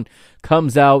first one,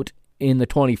 comes out in the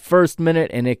 21st minute,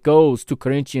 and it goes to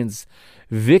Corinthians'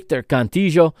 Victor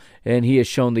Cantillo, and he has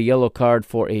shown the yellow card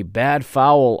for a bad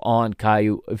foul on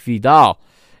Caio Vidal.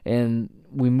 And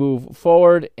we move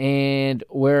forward, and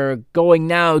we're going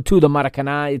now to the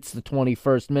Maracanã. It's the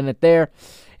 21st minute there,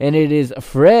 and it is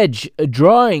Fred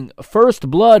drawing first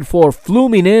blood for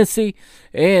Fluminense,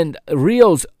 and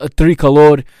Rio's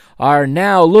Tricolor are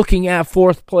now looking at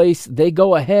fourth place. They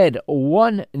go ahead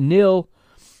 1-0,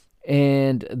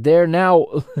 and they're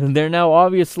now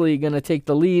obviously going to take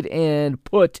the lead and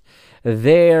put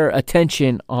their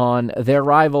attention on their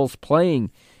rivals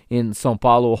playing in São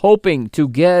Paulo, hoping to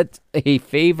get a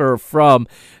favor from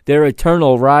their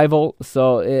eternal rival.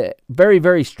 So, very,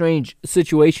 very strange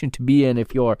situation to be in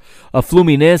if you're a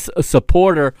Fluminense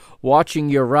supporter watching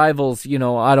your rivals,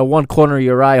 out of one corner of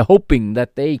your eye, hoping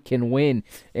that they can win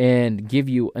and give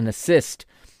you an assist.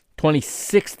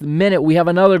 26th minute, we have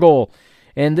another goal.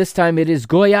 And this time it is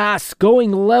Goiás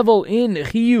going level in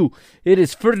Rio. It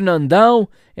is Fernandão,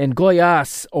 and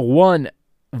Goiás 1,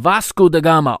 Vasco da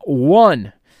Gama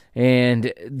 1.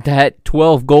 And that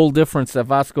 12-goal difference that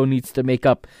Vasco needs to make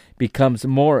up becomes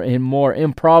more and more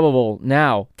improbable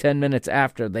now, 10 minutes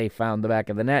after they found the back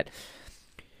of the net.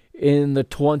 In the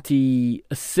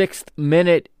 26th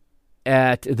minute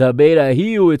at the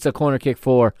Beira-Rio, it's a corner kick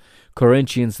for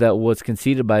Corinthians that was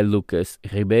conceded by Lucas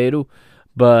Ribeiro,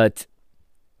 but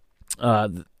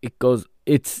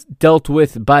it's dealt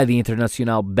with by the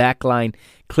Internacional backline,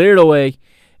 cleared away,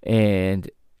 and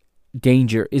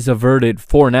danger is averted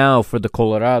for now for the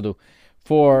Colorado.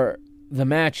 For the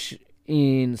match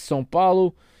in São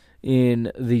Paulo in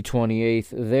the 28th,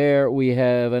 there we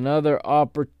have another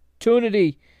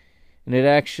opportunity, and it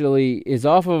actually is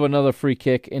off of another free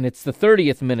kick, and it's the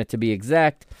 30th minute to be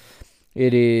exact.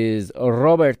 It is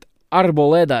Robert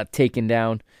Arboleda taken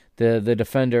down. The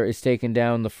defender is taken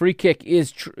down. The free kick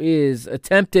is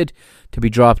attempted to be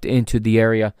dropped into the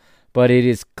area, but it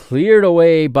is cleared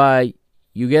away by,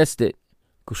 you guessed it,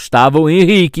 Gustavo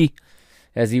Henrique,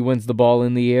 as he wins the ball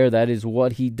in the air. That is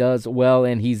what he does well,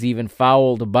 and he's even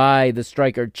fouled by the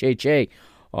striker Cheche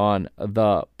on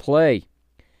the play.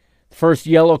 First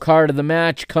yellow card of the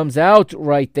match comes out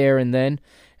right there and then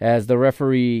as the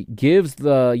referee gives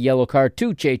the yellow card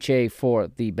to Cheche for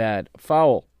the bad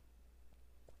foul.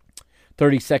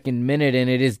 32nd minute, and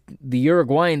it is the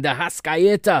Uruguayan, De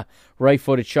Arrascaeta,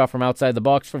 right-footed shot from outside the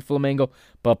box for Flamengo,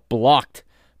 but blocked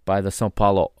by the São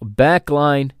Paulo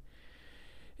backline.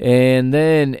 And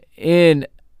then in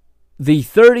the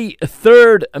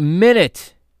 33rd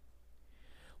minute,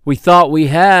 we thought we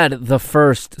had the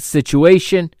first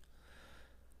situation.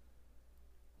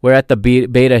 We're at the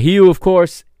Beira-Rio, of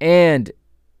course, and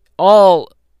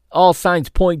all signs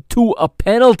point to a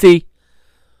penalty.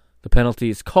 The penalty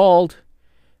is called,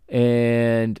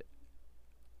 and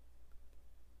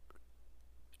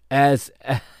as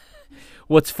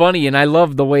what's funny, and I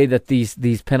love the way that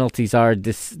these penalties are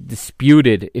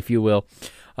disputed, if you will.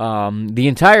 The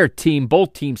entire team,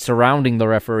 both teams surrounding the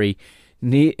referee,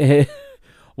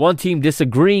 one team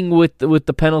disagreeing with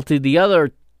the penalty, the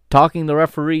other talking the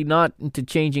referee not into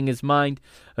changing his mind.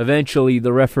 Eventually,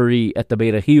 the referee at the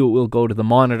Beira-Rio will go to the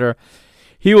monitor.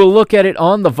 He will look at it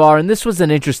on the VAR, and this was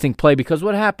an interesting play because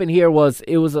what happened here was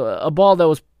it was a ball that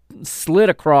was slid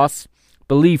across, I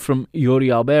believe from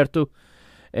Yuri Alberto,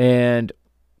 and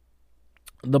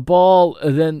the ball,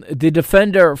 then the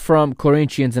defender from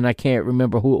Corinthians, and I can't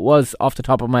remember who it was off the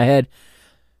top of my head.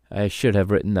 I should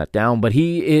have written that down, but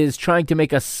he is trying to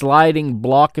make a sliding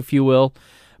block, if you will,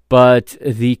 but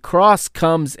the cross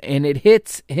comes and it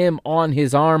hits him on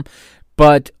his arm,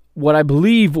 but what I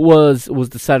believe was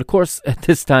the side. Of course, at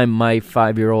this time, my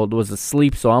 5-year-old was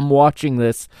asleep, so I'm watching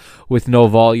this with no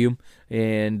volume.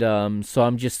 And so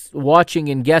I'm just watching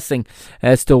and guessing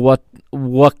as to what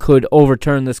could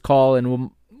overturn this call.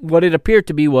 And what it appeared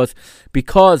to be was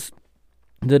because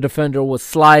the defender was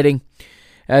sliding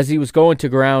as he was going to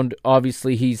ground,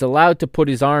 obviously he's allowed to put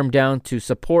his arm down to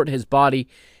support his body.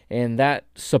 And that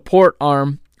support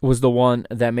arm was the one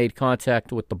that made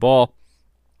contact with the ball.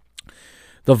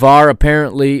 The VAR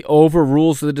apparently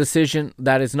overrules the decision.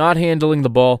 That is not handling the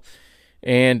ball,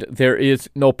 and there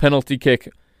is no penalty kick.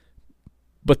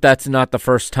 But that's not the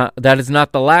first time. That is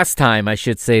not the last time, I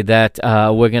should say, that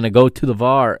we're going to go to the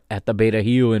VAR at the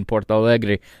Beira-Rio in Porto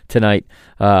Alegre tonight.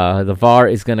 The VAR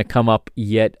is going to come up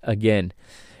yet again.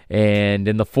 And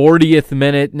in the 40th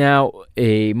minute now,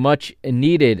 a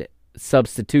much-needed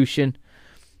substitution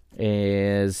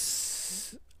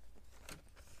as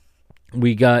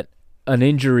we got an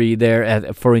injury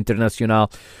there for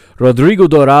Internacional. Rodrigo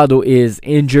Dourado is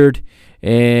injured,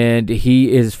 and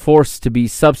he is forced to be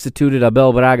substituted.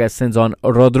 Abel Braga sends on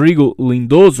Rodrigo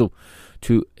Lindoso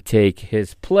to take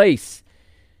his place.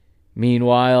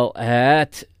 Meanwhile,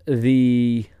 it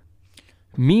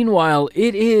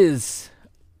is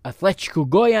Atlético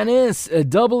Goianense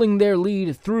doubling their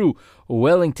lead through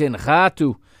Wellington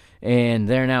Rato, and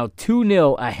they're now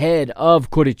 2-0 ahead of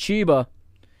Curitiba.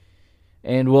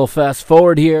 And we'll fast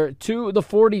forward here to the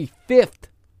 45th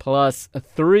plus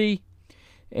 3.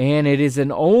 And it is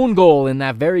an own goal in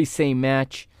that very same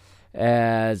match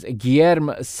as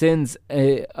Guilherme sends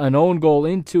an own goal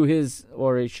into his,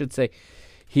 or I should say,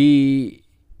 Guilherme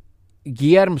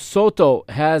Soto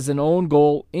has an own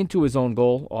goal into his own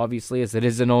goal, obviously, as it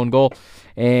is an own goal.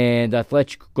 And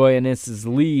Atlético Goianense's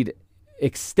lead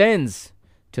extends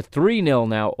to 3-0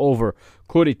 now over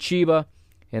Curitiba.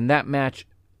 And that match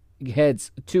heads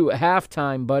to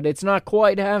halftime, but it's not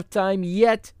quite halftime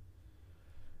yet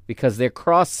because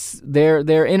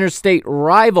their interstate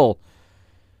rival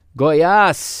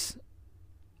Goiás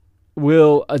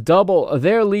will double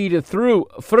their lead through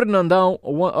Fernandão.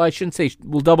 I shouldn't say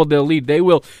will double their lead. They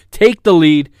will take the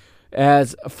lead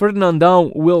as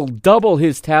Fernandão will double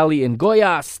his tally, and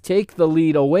Goiás take the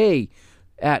lead away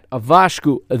at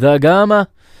Vasco da Gama.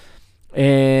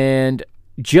 And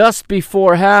just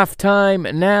before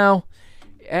halftime now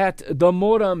at the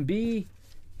Morumbi,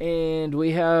 and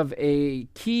we have a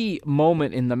key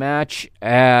moment in the match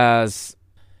as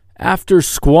after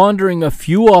squandering a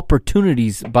few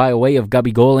opportunities by way of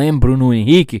Gabigol and Bruno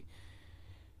Henrique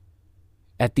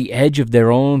at the edge of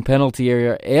their own penalty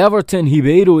area, Everton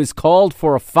Ribeiro is called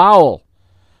for a foul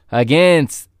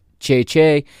against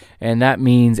Cheche, and that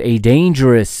means a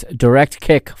dangerous direct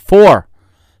kick for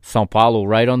São Paulo,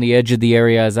 right on the edge of the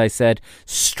area, as I said,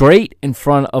 straight in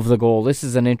front of the goal. This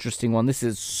is an interesting one. This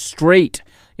is straight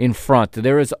in front.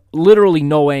 There is literally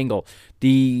no angle.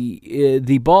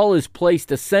 The ball is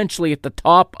placed essentially at the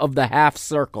top of the half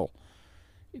circle,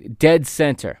 dead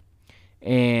center.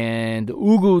 And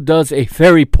Ugu does a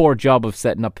very poor job of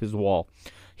setting up his wall.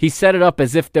 He set it up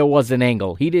as if there was an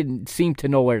angle. He didn't seem to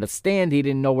know where to stand. He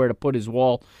didn't know where to put his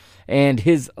wall. And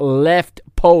his left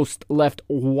post left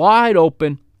wide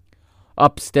open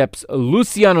Up steps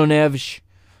Luciano Neves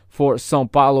for São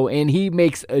Paulo, and he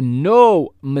makes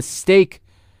no mistake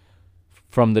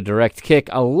from the direct kick.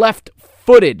 A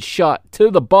left-footed shot to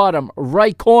the bottom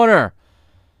right corner.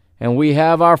 And we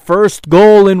have our first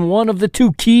goal in one of the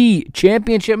two key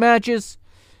championship matches.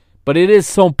 But it is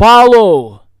São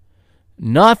Paulo,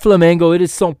 not Flamengo. It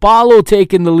is São Paulo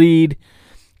taking the lead.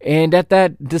 And at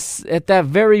that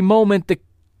very moment, the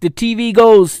TV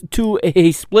goes to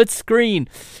a split screen.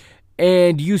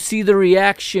 And you see the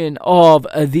reaction of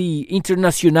the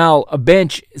Internacional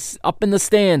bench up in the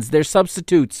stands, their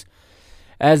substitutes,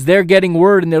 as they're getting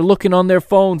word and they're looking on their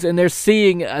phones and they're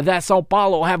seeing that São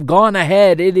Paulo have gone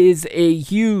ahead. It is a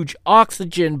huge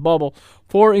oxygen bubble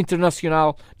for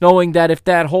Internacional, knowing that if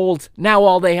that holds, now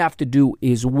all they have to do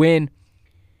is win.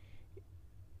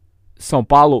 São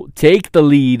Paulo take the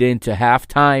lead into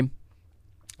halftime,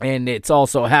 and it's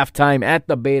also halftime at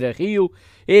the Beira-Rio.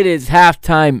 It is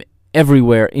halftime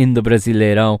everywhere in the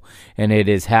Brasileirão, and it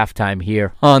is halftime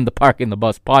here on the Park in the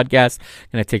Bus podcast.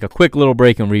 Going to take a quick little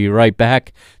break and be right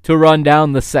back to run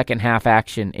down the second half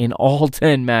action in all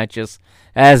 10 matches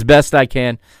as best I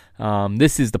can.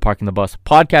 This is the Park in the Bus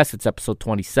podcast. It's episode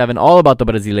 27, all about the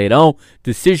Brasileirão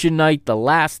decision night, the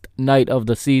last night of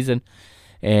the season.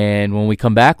 And when we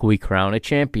come back, we crown a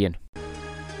champion.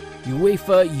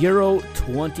 UEFA Euro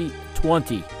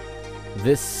 2020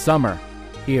 this summer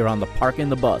here on the Park in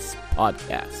the Bus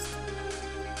podcast.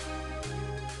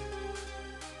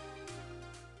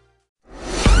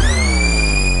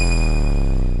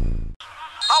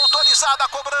 Autorizada a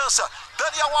cobrança.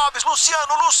 Daniel Alves,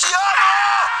 Luciano.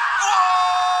 Gol!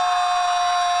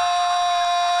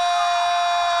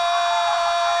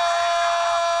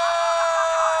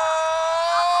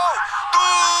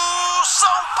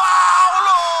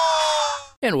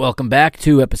 And welcome back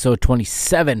to episode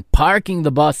 27, Parking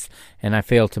the Bus. And I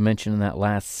failed to mention in that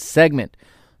last segment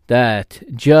that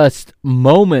just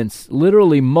moments,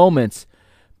 literally moments,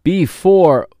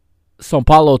 before São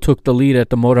Paulo took the lead at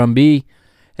the Morumbi,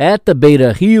 at the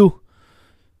Beira-Rio,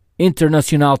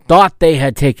 Internacional thought they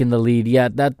had taken the lead. Yeah,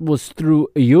 that was through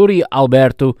Yuri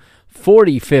Alberto,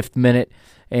 45th minute.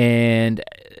 And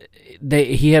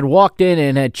he had walked in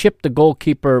and had chipped the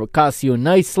goalkeeper, Cássio,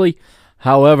 nicely.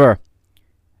 However,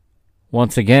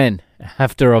 once again,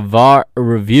 after a VAR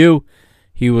review,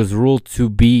 he was ruled to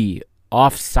be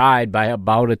offside by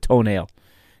about a toenail.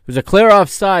 It was a clear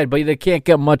offside, but they can't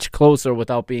get much closer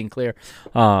without being clear.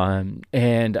 And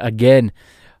again,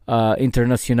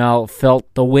 Internacional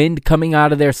felt the wind coming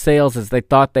out of their sails as they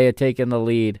thought they had taken the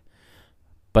lead.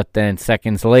 But then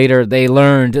seconds later, they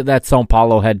learned that São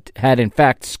Paulo had in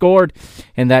fact scored,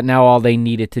 and that now all they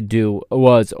needed to do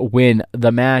was win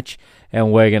the match.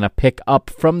 And we're going to pick up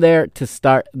from there to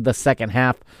start the second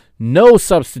half. No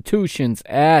substitutions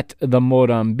at the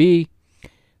Morumbi.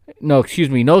 No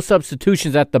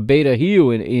substitutions at the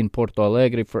Beira-Rio in Porto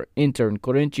Alegre for Inter and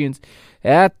Corinthians.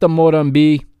 At the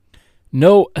Morumbi,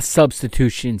 no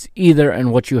substitutions either.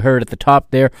 And what you heard at the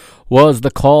top there was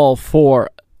the call for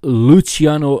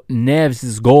Luciano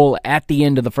Neves' goal at the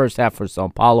end of the first half for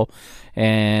São Paulo.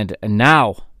 And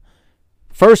now,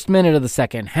 first minute of the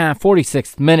second half,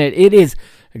 46th minute, it is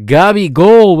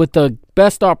Gabigol with the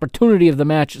best opportunity of the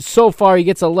match. So far, he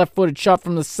gets a left-footed shot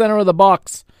from the center of the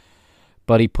box,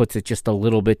 but he puts it just a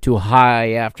little bit too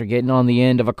high after getting on the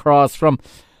end of a cross from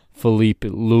Filipe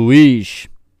Luís.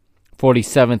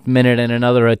 47th minute and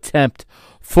another attempt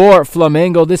for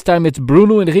Flamengo. This time it's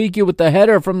Bruno Henrique with the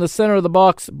header from the center of the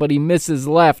box, but he misses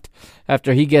left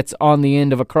after he gets on the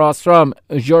end of a cross from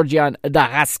Georgian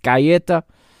D'Arrascaeta.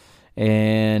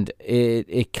 And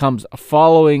it comes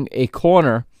following a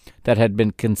corner that had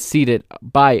been conceded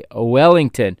by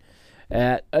Wellington.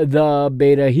 At the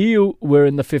Beira-Rio, we're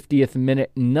in the 50th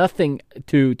minute. Nothing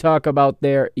to talk about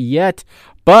there yet.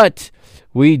 But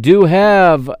we do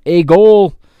have a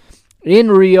goal in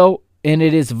Rio, and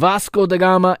it is Vasco da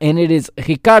Gama, and it is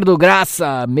Ricardo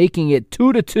Graça making it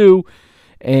 2-2.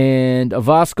 And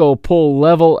Vasco pull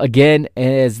level again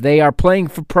as they are playing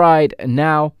for pride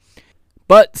now.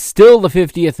 But still the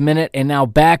 50th minute, and now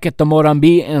back at the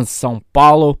Morumbi and São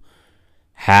Paulo.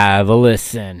 Have a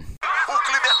listen. O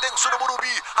clima é tenso no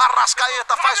Morumbi.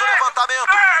 Arrascaeta faz o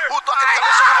levantamento. O toque de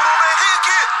cabeça do Bruno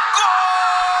Henrique. Gol!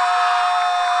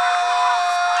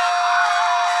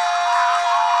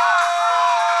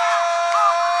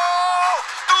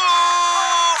 Do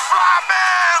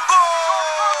Flamengo!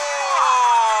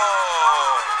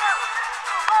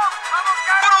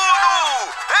 Bruno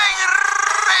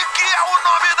Henrique é o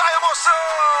nome da emoção.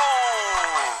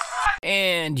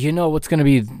 And you know what's going to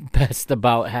be best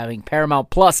about having Paramount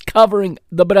Plus covering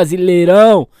the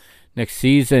Brasileirão next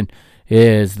season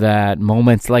is that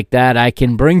moments like that I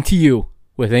can bring to you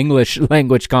with English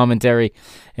language commentary.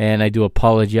 And I do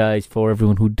apologize for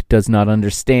everyone who does not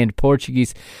understand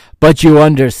Portuguese, but you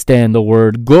understand the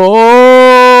word goal,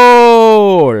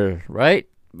 right?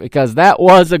 Because that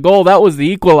was a goal. That was the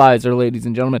equalizer, ladies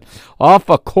and gentlemen. Off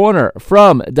a corner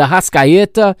from De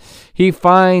Arrascaeta. He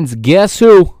finds, guess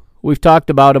who? We've talked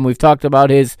about him. We've talked about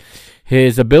his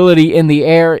ability in the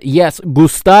air. Yes,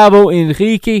 Gustavo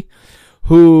Henrique,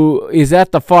 who is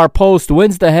at the far post,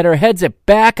 wins the header, heads it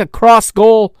back across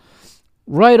goal,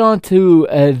 right onto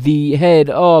the head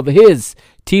of his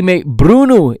teammate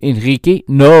Bruno Henrique.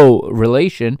 No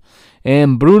relation.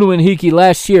 And Bruno Henrique,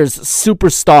 last year's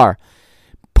superstar,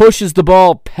 pushes the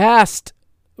ball past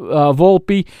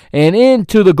Volpe and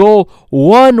into the goal.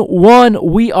 1-1.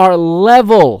 We are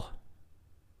level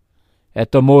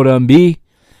at the Morumbi,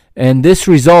 and this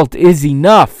result is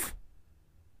enough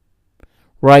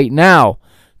right now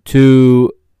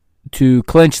to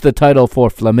clinch the title for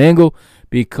Flamengo,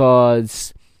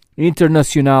 because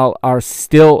Internacional are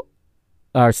still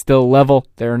level.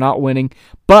 They're not winning.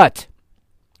 But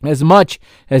as much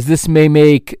as this may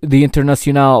make the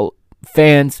Internacional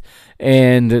fans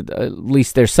and at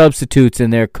least their substitutes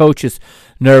and their coaches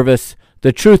nervous,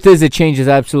 the truth is it changes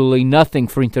absolutely nothing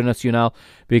for Internacional,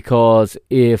 because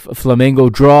if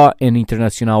Flamengo draw and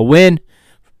Internacional win,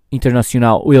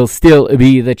 Internacional will still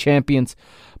be the champions.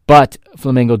 But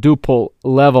Flamengo do pull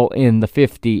level in the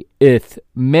 50th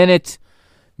minute.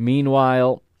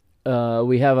 Meanwhile,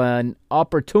 we have an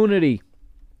opportunity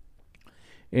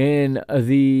in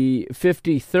the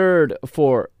 53rd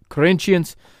for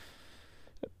Corinthians,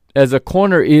 as a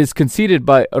corner is conceded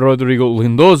by Rodrigo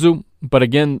Lindoso. But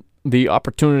again, the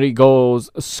opportunity goes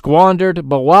squandered.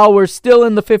 But while we're still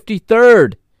in the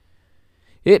 53rd,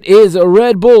 it is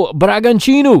Red Bull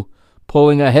Bragantino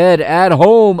pulling ahead at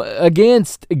home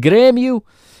against Grêmio.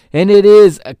 And it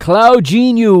is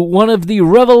Claudinho, one of the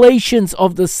revelations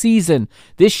of the season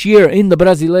this year in the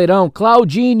Brasileirão.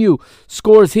 Claudinho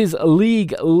scores his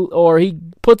league, or he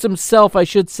puts himself, I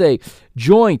should say,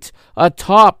 joint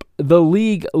atop the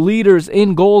league leaders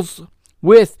in goals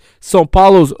with São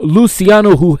Paulo's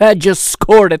Luciano, who had just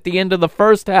scored at the end of the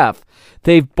first half.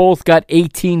 They've both got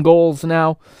 18 goals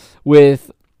now,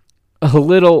 with a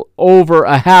little over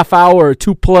a half hour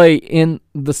to play in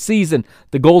the season.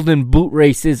 The Golden Boot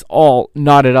race is all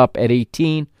knotted up at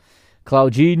 18.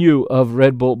 Claudinho of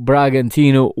Red Bull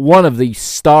Bragantino, one of the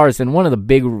stars and one of the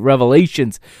big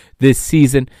revelations this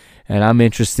season. And I'm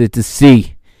interested to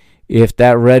see if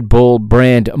that Red Bull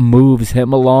brand moves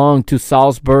him along to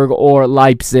Salzburg or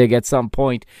Leipzig at some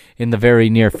point in the very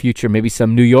near future. Maybe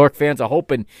some New York fans are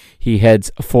hoping he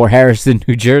heads for Harrison,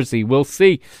 New Jersey. We'll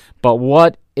see. But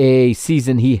what a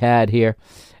season he had here.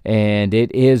 And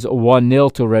it is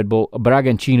 1-0 to Red Bull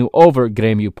Bragantino over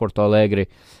Grêmio Porto Alegre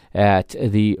at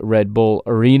the Red Bull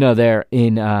Arena there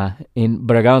in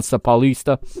Bragança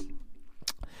Paulista.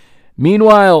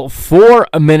 Meanwhile, 4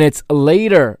 minutes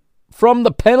later, from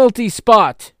the penalty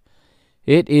spot,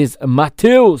 it is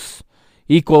Mateus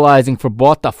equalizing for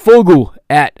Botafogo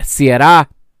at Ceará.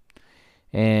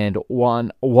 And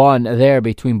 1-1 there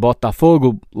between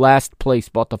Botafogo, last place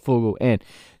Botafogo, and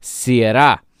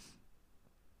Ceará.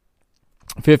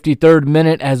 53rd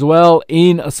minute as well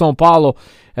in São Paulo,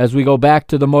 as we go back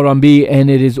to the Morumbi, and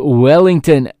it is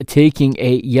Wellington taking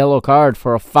a yellow card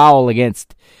for a foul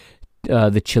against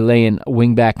the Chilean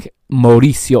wingback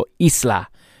Mauricio Isla.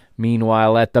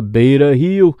 Meanwhile, at the Beira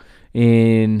Rio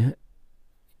in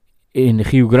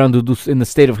Rio Grande do in the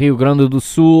state of Rio Grande do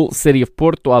Sul, city of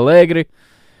Porto Alegre,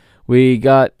 we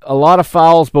got a lot of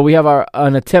fouls, but we have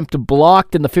an attempt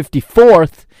blocked in the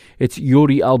 54th. It's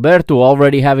Yuri Alberto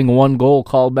already having one goal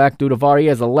called back due to VAR. He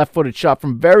has a left-footed shot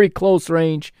from very close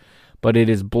range, but it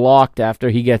is blocked after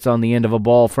he gets on the end of a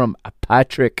ball from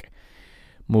Patrick.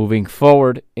 Moving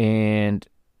forward, and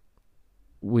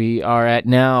we are at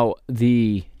now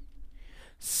the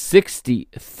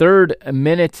 63rd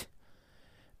minute.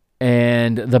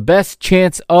 And the best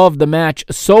chance of the match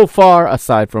so far,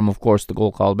 aside from, of course, the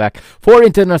goal called back for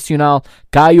Internacional,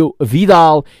 Caio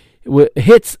Vidal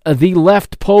hits the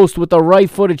left post with a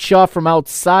right-footed shot from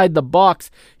outside the box.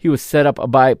 He was set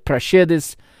up by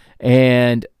Praxedes,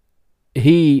 and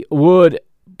he would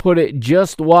put it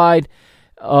just wide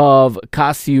of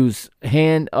Cássio's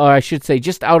hand, or I should say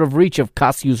just out of reach of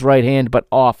Cássio's right hand, but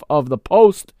off of the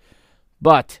post.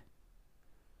 But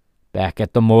back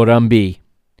at the Morumbi,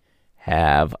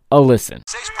 have a listen. 6%,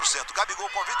 Gabigol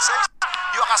com 26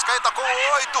 e o Arrascaeta com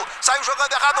 8. Saiu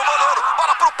jogando errado o goleiro.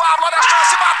 Bola pro Pablo, olha a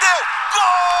chance, bateu.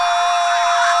 Gol!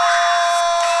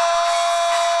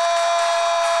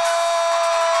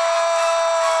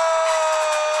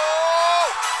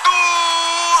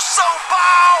 São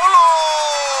Paulo!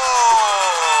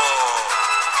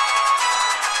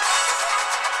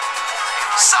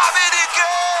 Sabe de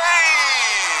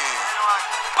quem?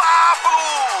 Pablo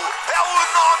é o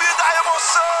nome da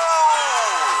emoção!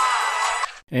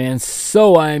 And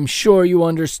so I'm sure you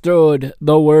understood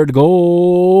the word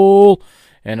goal,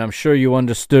 and I'm sure you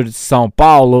understood São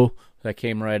Paulo. That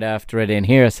came right after it, and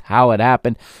here's how it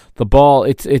happened. The ball,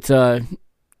 it's a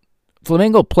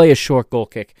Flamengo play a short goal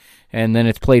kick, and then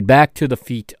it's played back to the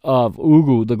feet of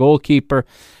Hugo, the goalkeeper,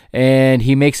 and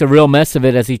he makes a real mess of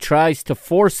it as he tries to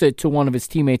force it to one of his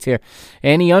teammates here,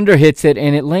 and he underhits it,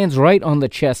 and it lands right on the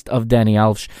chest of Dani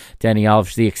Alves. Dani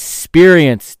Alves, the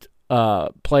experienced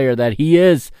player that he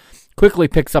is, quickly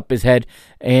picks up his head,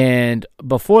 and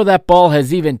before that ball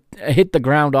has even hit the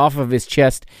ground off of his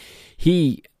chest,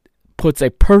 he puts a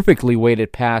perfectly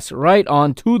weighted pass right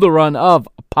onto the run of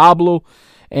Pablo,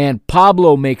 and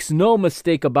Pablo makes no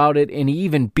mistake about it, and he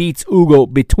even beats Hugo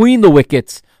between the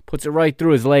wickets, puts it right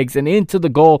through his legs and into the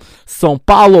goal. São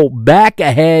Paulo back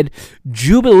ahead,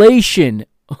 jubilation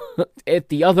at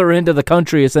the other end of the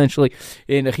country, essentially,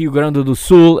 in Rio Grande do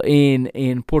Sul,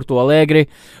 in Porto Alegre,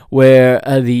 where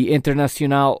the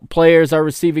Internacional players are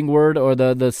receiving word, or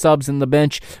the subs in the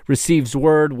bench receives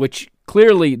word, which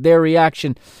clearly their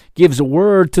reaction gives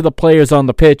word to the players on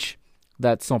the pitch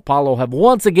that São Paulo have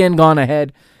once again gone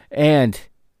ahead, and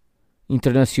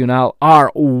Internacional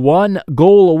are 1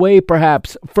 goal away,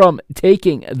 perhaps, from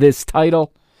taking this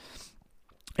title.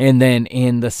 And then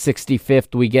in the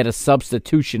 65th, we get a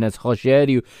substitution as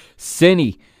Rogério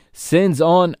Ceni sends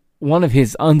on one of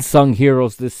his unsung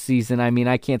heroes this season. I mean,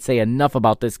 I can't say enough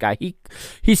about this guy.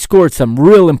 He scored some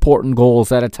real important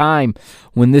goals at a time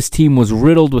when this team was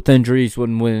riddled with injuries,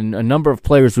 when a number of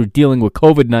players were dealing with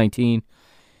COVID-19.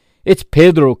 It's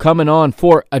Pedro coming on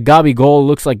for a Gabigol.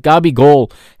 Looks like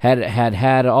Gabigol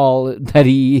had all that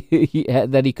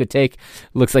he could take.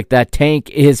 Looks like that tank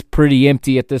is pretty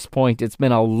empty at this point. It's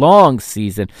been a long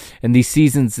season, and these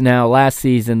seasons now, last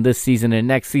season, this season, and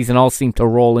next season, all seem to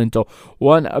roll into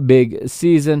one big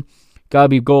season.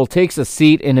 Gabigol takes a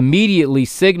seat and immediately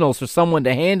signals for someone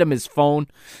to hand him his phone.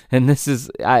 And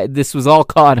this was all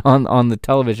caught on the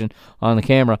television, on the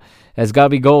camera, as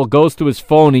Gabigol goes to his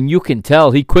phone, and you can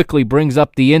tell he quickly brings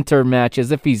up the Inter match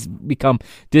as if he's become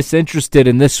disinterested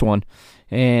in this one.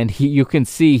 And you can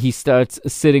see he starts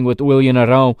sitting with Willian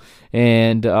Arão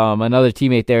and another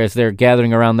teammate there as they're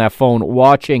gathering around that phone,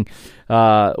 watching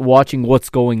what's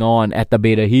going on at the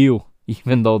Beira Rio,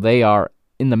 even though they are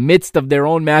in the midst of their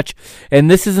own match.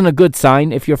 And this isn't a good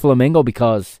sign if you're Flamengo,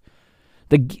 because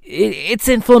it's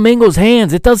in Flamengo's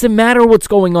hands. It doesn't matter what's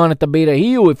going on at the Beira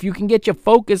Rio. If you can get your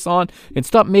focus on and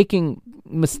stop making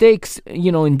mistakes,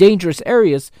 in dangerous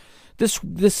areas,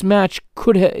 this match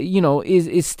could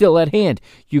is still at hand.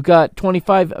 You got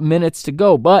 25 minutes to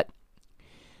go, but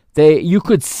you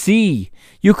could see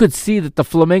that the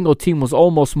Flamengo team was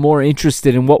almost more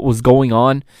interested in what was going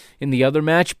on in the other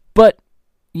match. But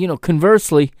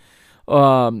conversely,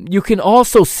 you can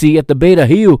also see at the Beira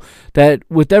Rio that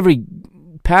with every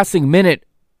passing minute,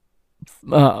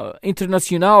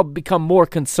 Internacional become more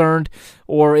concerned,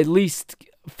 or at least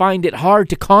find it hard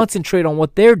to concentrate on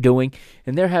what they're doing,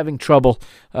 and they're having trouble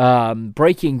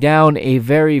breaking down a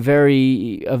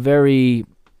very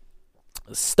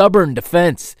stubborn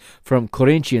defense from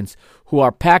Corinthians, who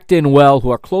are packed in well, who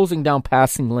are closing down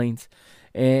passing lanes,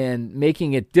 and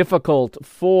making it difficult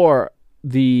for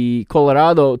the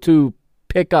Colorado to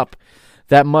pick up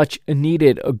that much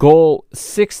needed goal.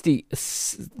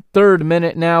 63rd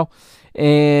minute now,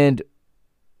 and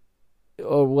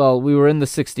we were in the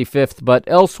 65th, but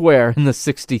elsewhere in the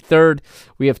 63rd,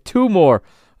 we have 2 more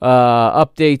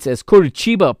updates as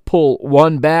Curitiba pull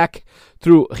one back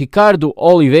through Ricardo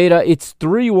Oliveira. It's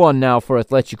 3-1 now for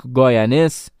Atlético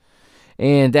Goianiense,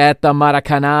 and at the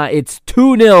Maracanã, it's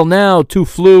 2-0 now to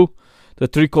Flu. The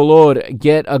Tricolor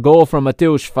get a goal from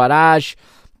Mateus Farage.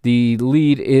 The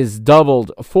lead is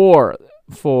doubled for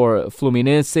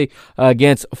Fluminense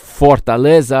against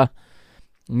Fortaleza.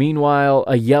 Meanwhile,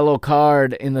 a yellow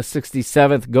card in the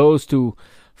 67th goes to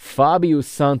Fábio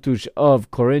Santos of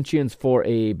Corinthians for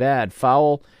a bad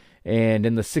foul. And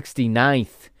in the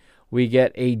 69th, we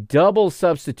get a double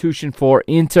substitution for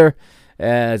Inter,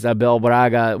 as Abel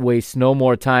Braga wastes no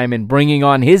more time in bringing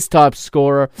on his top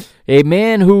scorer, a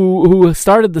man who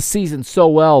started the season so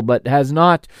well but has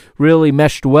not really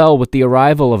meshed well with the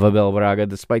arrival of Abel Braga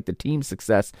despite the team's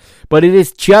success. But it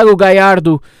is Thiago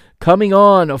Gallardo coming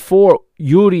on for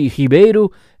Yuri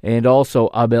Ribeiro, and also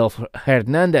Abel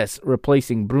Hernandez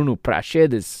replacing Bruno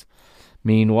Praxedes.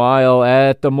 Meanwhile,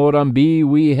 at the Morumbi,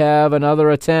 we have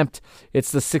another attempt.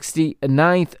 It's the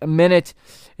 69th minute,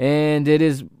 and it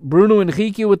is Bruno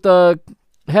Henrique with the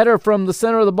header from the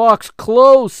center of the box.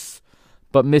 Close,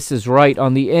 but misses right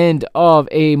on the end of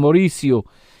a Mauricio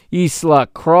Isla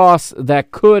cross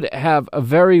that could have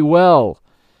very well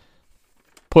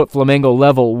put Flamengo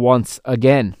level once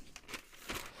again.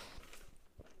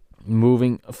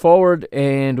 Moving forward,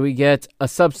 and we get a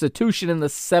substitution in the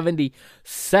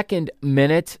 72nd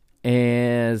minute.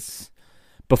 As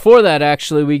before that,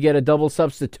 actually, we get a double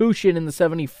substitution in the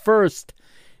 71st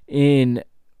in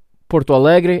Porto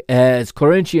Alegre as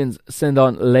Corinthians send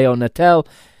on Leo Natel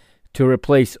to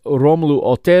replace Romulo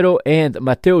Otero, and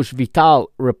Mateus Vital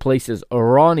replaces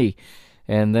Ronnie.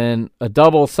 And then a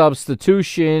double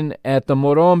substitution at the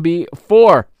Morumbi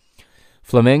for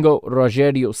Flamengo.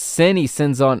 Rogério Ceni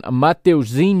sends on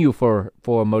Mateuzinho for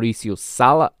Mauricio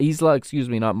Isla. Excuse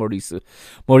me, not Mauricio.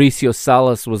 Mauricio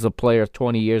Salas was a player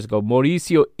 20 years ago.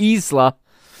 Mauricio Isla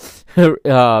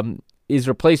is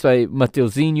replaced by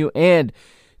Mateuzinho, and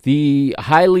the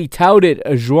highly touted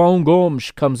João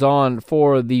Gomes comes on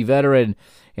for the veteran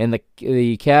and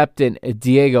the captain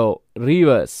Diego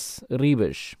Ribas.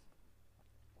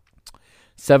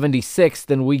 76th,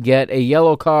 and we get a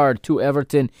yellow card to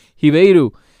Everton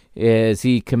Ribeiro as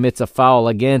he commits a foul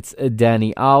against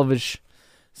Dani Alves.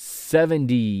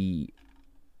 75th,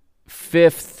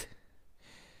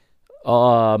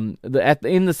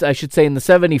 in the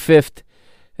 75th,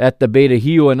 at the Beta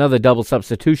Rio, another double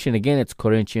substitution. Again, it's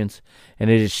Corinthians,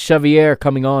 and it is Xavier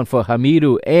coming on for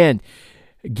Hamidu, and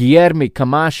Guilherme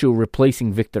Camacho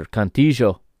replacing Victor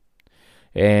Cantillo.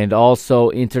 And also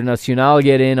Internacional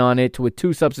get in on it with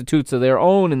two substitutes of their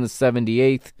own in the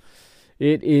 78th.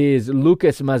 It is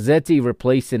Lucas Mazzetti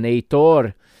replacing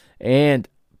Heitor, and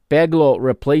Peglo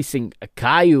replacing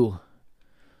Caio.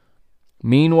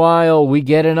 Meanwhile, we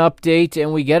get an update,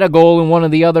 and we get a goal in one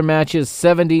of the other matches,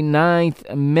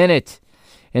 79th minute.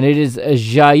 And it is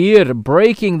Jair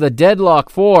breaking the deadlock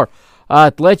for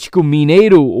Atlético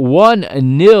Mineiro,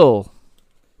 1-0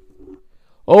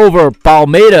 over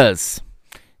Palmeiras.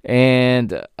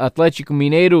 And Atlético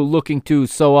Mineiro looking to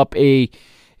sew up a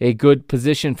good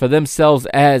position for themselves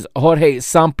as Jorge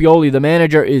Sampaoli, the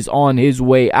manager, is on his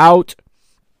way out.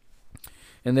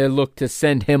 And they look to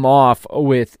send him off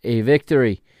with a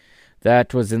victory.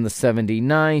 That was in the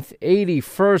 79th,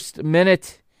 81st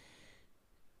minute.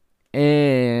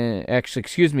 And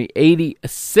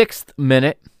 86th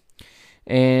minute.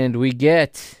 And we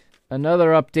get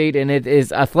another update, and it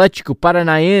is Atlético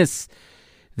Paranaense.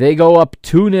 They go up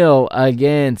 2-0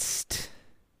 against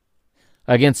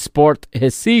Sport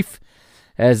Recife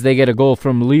as they get a goal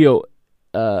from Leo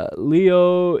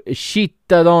Cittadoni.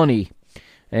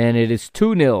 And it is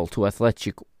 2-0 to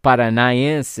Atlético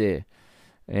Paranaense.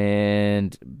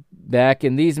 And back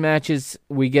in these matches,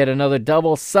 we get another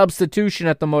double substitution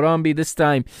at the Morumbi. This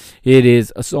time it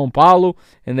is São Paulo,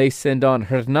 and they send on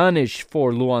Hernanes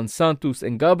for Luan Santos,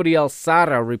 and Gabriel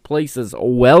Sara replaces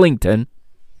Wellington.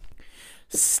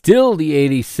 Still the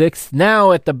 86th,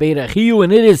 now at the Beta Rio,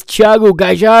 and it is Thiago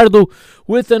Gallardo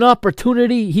with an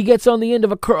opportunity. He gets on the end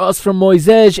of a cross from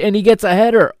Moises, and he gets a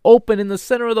header open in the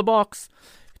center of the box.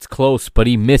 It's close, but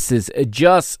he misses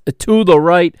just to the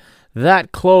right.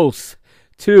 That close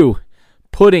to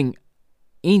putting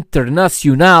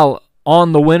Internacional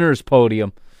on the winner's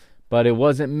podium. But it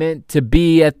wasn't meant to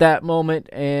be at that moment,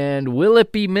 and will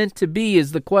it be meant to be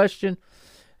is the question.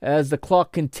 As the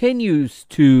clock continues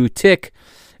to tick,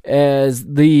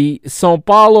 as the São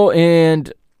Paulo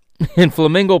and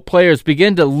Flamengo players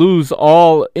begin to lose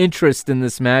all interest in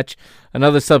this match.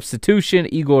 Another substitution,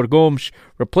 Igor Gomes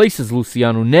replaces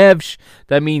Luciano Neves.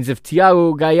 That means if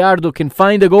Thiago Gallardo can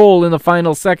find a goal in the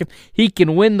final second, he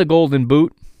can win the Golden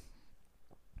Boot.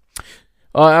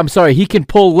 He can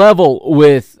pull level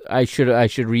with, I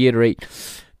should reiterate,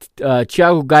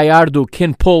 Thiago Gallardo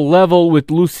can pull level with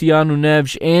Luciano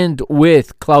Neves and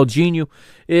with Claudinho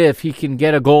if he can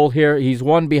get a goal here. He's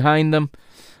one behind them.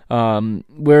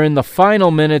 We're in the final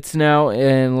minutes now,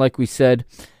 and like we said,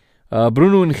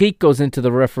 Bruno Henrique goes into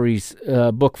the referee's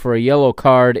book for a yellow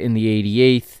card in the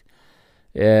 88th,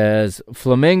 as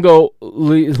Flamengo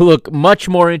look much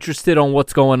more interested on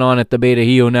what's going on at the Beta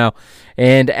Rio now,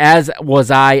 and as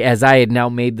I had now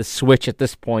made the switch at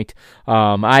this point.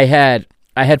 I had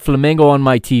Flamengo on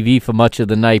my TV for much of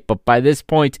the night, but by this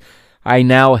point, I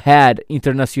now had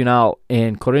Internacional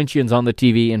and Corinthians on the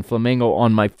TV and Flamengo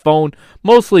on my phone,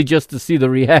 mostly just to see the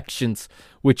reactions,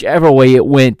 whichever way it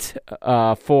went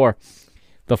for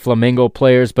the Flamengo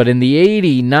players. But in the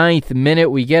 89th minute,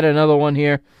 we get another one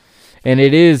here, and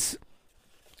it is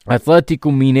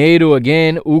Atlético Mineiro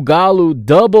again. O Galo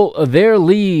double their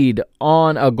lead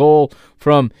on a goal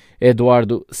from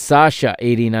Eduardo Sacha,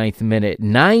 89th minute.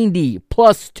 90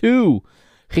 plus 2.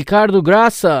 Ricardo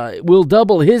Graça will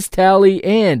double his tally,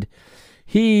 and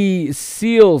he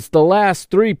seals the last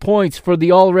 3 points for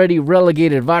the already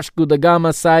relegated Vasco da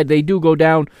Gama side. They do go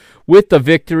down with the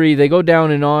victory. They go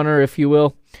down in honor, if you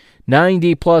will.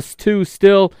 90 plus 2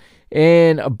 still,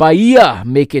 and Bahia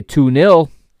make it 2-0.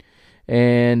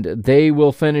 And they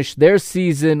will finish their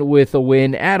season with a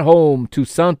win at home to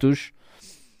Santos.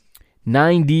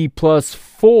 90 plus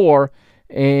 4.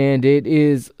 And it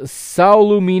is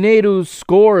Saulo Mineiro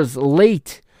scores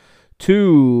late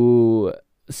to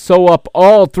sew up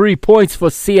all 3 points for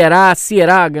Ceará.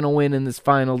 Ceará going to win in this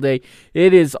final day.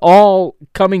 It is all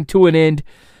coming to an end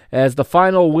as the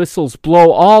final whistles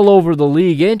blow all over the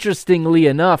league. Interestingly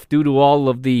enough, due to all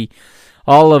of the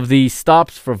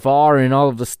stops for VAR and all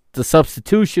of the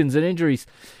substitutions and injuries,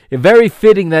 it's very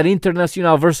fitting that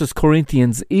Internacional versus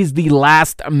Corinthians is the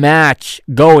last match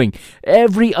going.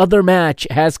 Every other match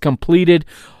has completed.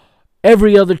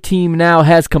 Every other team now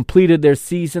has completed their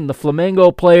season. The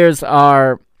Flamengo players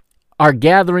are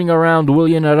gathering around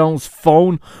William Aron's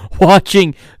phone,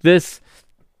 watching this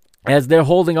as they're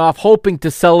holding off, hoping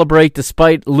to celebrate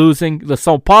despite losing. The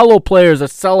São Paulo players are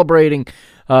celebrating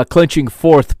clinching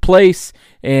 4th place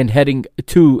and heading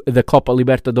to the Copa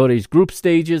Libertadores group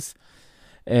stages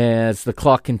as the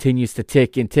clock continues to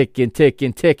tick and tick and tick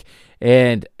and tick.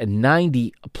 And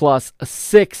 90 plus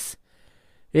 6.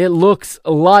 It looks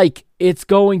like it's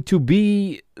going to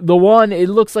be the one. It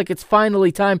looks like it's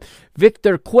finally time.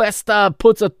 Victor Cuesta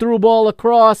puts a through ball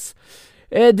across.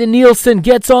 Edenilson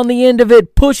gets on the end of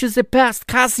it, pushes it past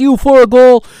Cássio for a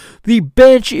goal. The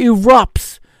bench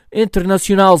erupts.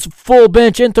 Internacional's full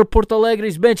bench, Inter Porto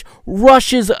Alegre's bench,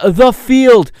 rushes the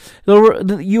field.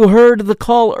 You heard the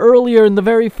call earlier in the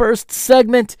very first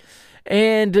segment,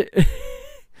 and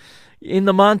in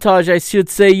the montage, I should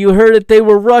say, you heard it. They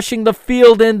were rushing the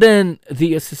field, and then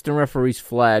the assistant referee's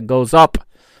flag goes up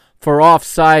for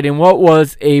offside, in what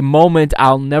was a moment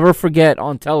I'll never forget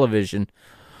on television.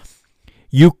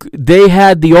 They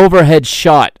had the overhead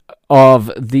shot of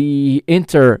the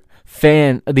Inter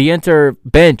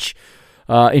bench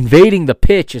invading the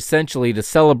pitch, essentially, to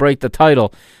celebrate the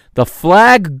title. The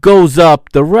flag goes up,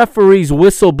 the referee's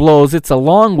whistle blows, it's a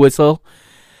long whistle,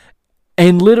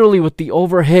 and literally with the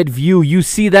overhead view, you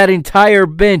see that entire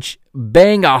bench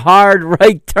bang a hard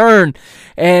right turn,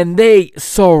 and they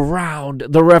surround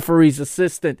the referee's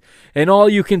assistant, and all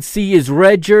you can see is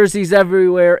red jerseys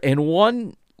everywhere, and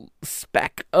one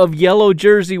speck of yellow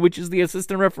jersey, which is the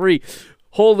assistant referee,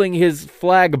 holding his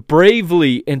flag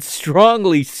bravely and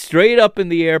strongly straight up in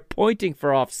the air, pointing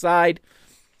for offside.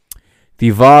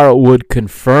 The VAR would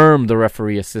confirm the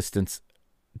referee assistant's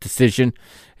decision,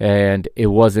 and it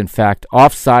was in fact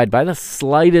offside by the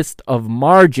slightest of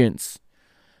margins.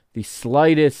 The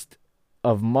slightest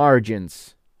of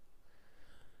margins.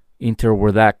 Inter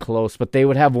were that close, but they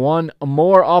would have one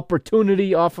more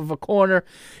opportunity off of a corner.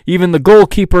 Even the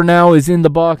goalkeeper now is in the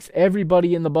box.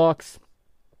 Everybody in the box.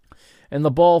 And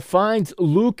the ball finds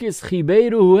Lucas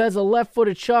Ribeiro, who has a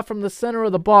left-footed shot from the center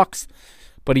of the box.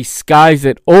 But he skies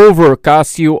it over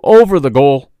Cássio, over the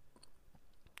goal.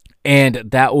 And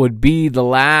that would be the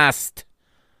last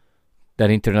that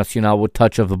Internacional would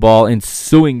touch of the ball.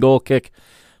 Ensuing goal kick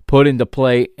put into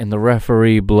play, and the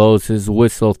referee blows his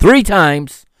whistle 3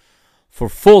 times for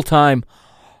full-time.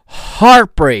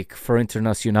 Heartbreak for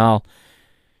Internacional.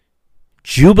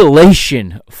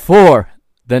 Jubilation for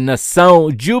the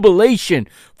Nação, jubilation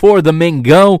for the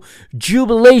Mengão,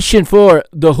 jubilation for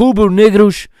the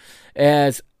Rubro-Negros,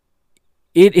 as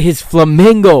it is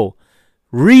Flamengo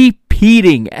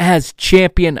repeating as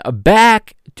champion,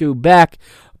 back-to-back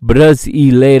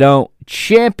Brasileirão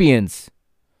champions.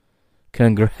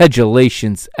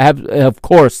 Congratulations, of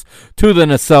course, to the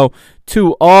Nação,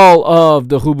 to all of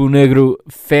the Rubro-Negro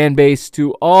fan base,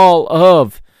 to all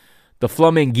of the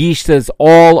Flamenguistas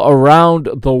all around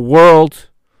the world.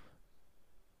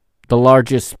 The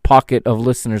largest pocket of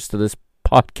listeners to this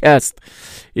podcast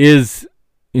is,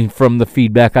 from the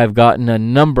feedback I've gotten, a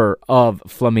number of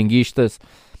Flamenguistas.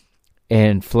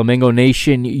 And Flamengo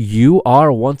Nation, you are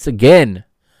once again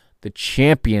the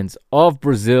champions of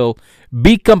Brazil.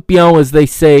 Bicampeão, as they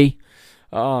say,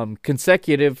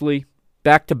 consecutively,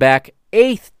 back-to-back,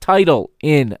 8th title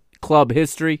in club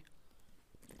history.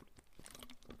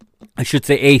 I should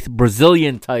say 8th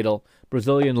Brazilian title,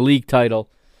 Brazilian league title.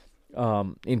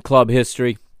 In club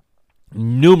history,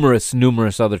 numerous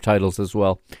other titles as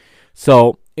well.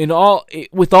 So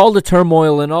with all the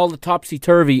turmoil and all the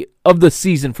topsy-turvy of the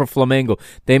season for Flamengo,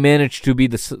 they managed to be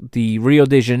the Rio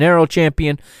de Janeiro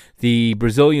champion, the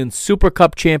Brazilian Super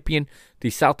Cup champion, the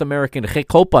South American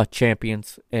Recopa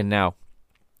champions, and now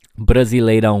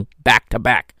Brasileirão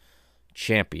back-to-back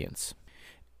champions.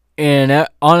 And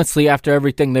honestly, after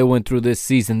everything they went through this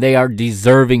season, they are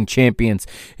deserving champions.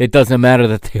 It doesn't matter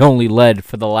that they only led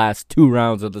for the last 2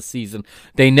 rounds of the season.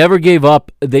 They never gave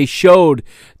up. They showed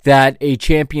that a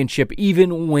championship,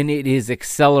 even when it is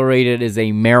accelerated, is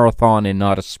a marathon and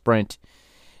not a sprint.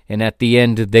 And at the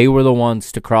end, they were the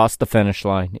ones to cross the finish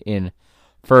line in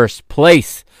first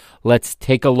place. Let's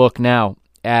take a look now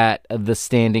at the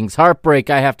standings.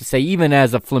 Heartbreak, I have to say, even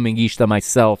as a Flamenguista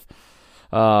myself,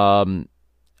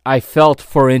 I felt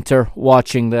for Inter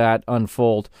watching that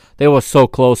unfold. They were so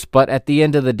close, but at the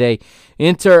end of the day,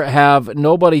 Inter have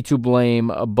nobody to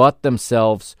blame but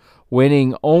themselves,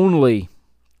 winning only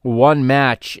 1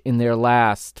 match in their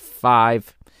last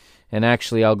 5. And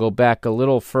actually, I'll go back a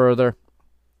little further.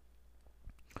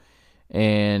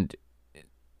 And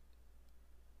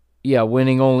yeah,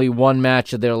 winning only 1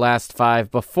 match of their last 5.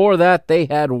 Before that, they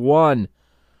had won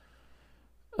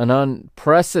an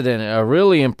unprecedented, a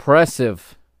really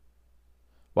impressive.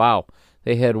 Wow,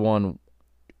 they had won.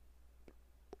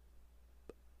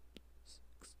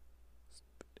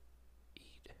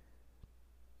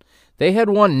 They had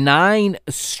won 9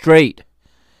 straight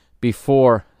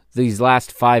before these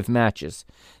last 5 matches.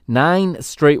 9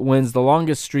 straight wins, the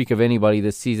longest streak of anybody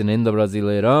this season in the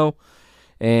Brasileirão.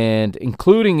 And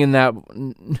including in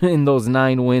those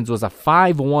 9 wins was a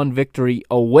 5-1 victory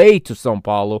away to São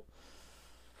Paulo.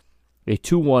 A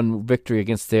 2-1 victory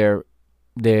against their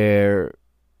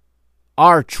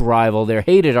arch rival, their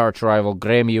hated arch rival,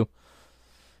 Grêmio.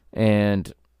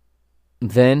 And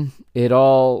then it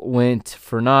all went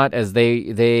for naught as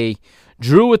they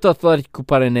drew with Atlético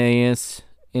Paranaense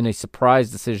in a surprise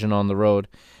decision on the road.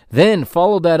 Then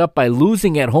followed that up by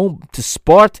losing at home to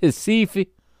Sport Recife.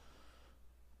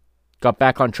 Got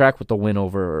back on track with the win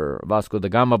over Vasco da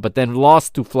Gama, but then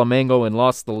lost to Flamengo and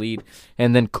lost the lead,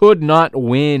 and then could not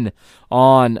win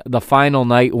on the final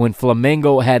night when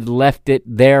Flamengo had left it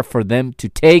there for them to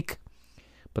take,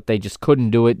 but they just couldn't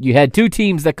do it. You had 2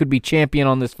 teams that could be champion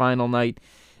on this final night,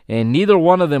 and neither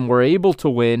one of them were able to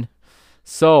win.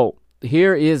 So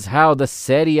here is how the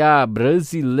Serie A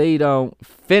Brasileirão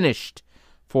finished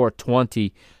for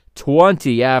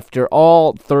 2020 after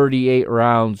all 38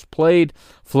 rounds played.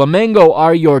 Flamengo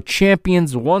are your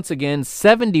champions once again,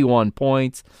 71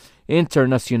 points.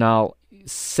 Internacional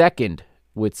second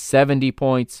with 70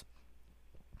 points.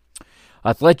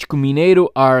 Atlético Mineiro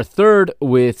are third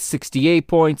with 68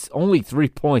 points, only 3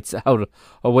 points out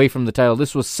away from the title.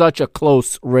 This was such a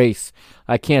close race.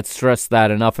 I can't stress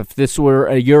that enough. If this were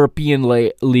a European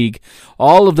league,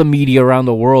 all of the media around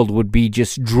the world would be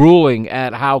just drooling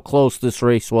at how close this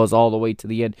race was all the way to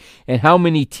the end and how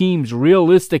many teams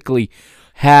realistically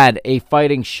had a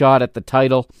fighting shot at the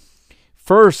title.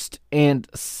 First and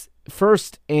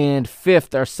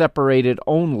fifth are separated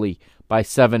only by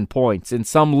 7 points. In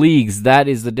some leagues, that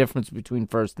is the difference between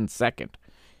first and second.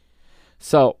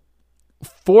 So,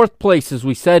 4th place, as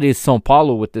we said, is São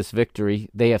Paulo with this victory.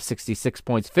 They have 66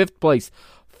 points. 5th place,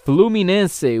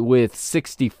 Fluminense with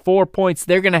 64 points.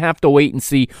 They're going to have to wait and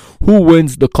see who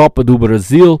wins the Copa do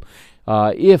Brasil.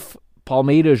 If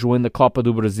Palmeiras win the Copa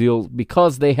do Brasil,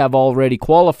 because they have already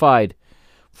qualified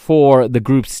for the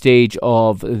group stage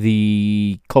of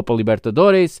the Copa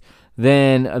Libertadores,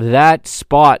 then that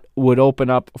spot would open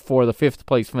up for the 5th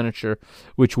place finisher,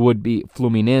 which would be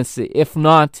Fluminense. If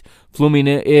not,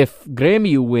 if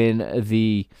Grêmio win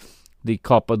the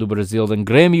Copa do Brasil, then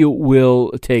Grêmio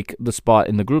will take the spot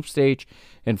in the group stage,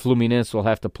 and Fluminense will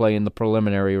have to play in the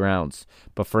preliminary rounds.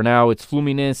 But for now, it's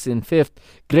Fluminense in 5th.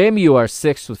 Grêmio are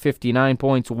 6th with 59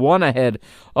 points, 1 ahead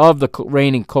of the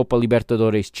reigning Copa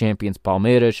Libertadores champions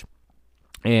Palmeiras.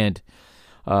 And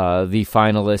the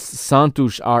finalists,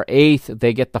 Santos, are 8th.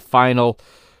 They get the final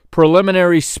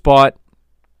preliminary spot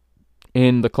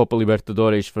in the Copa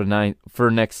Libertadores for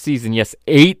next season. Yes,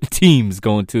 8 teams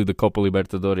going to the Copa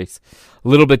Libertadores. A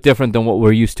little bit different than what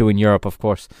we're used to in Europe, of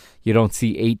course. You don't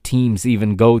see 8 teams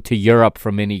even go to Europe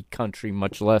from any country,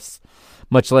 much less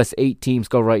 8 teams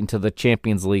go right into the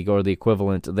Champions League or the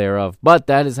equivalent thereof. But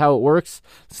that is how it works.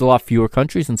 There's a lot fewer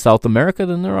countries in South America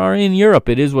than there are in Europe.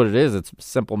 It is what it is. It's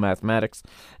simple mathematics.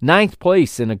 9th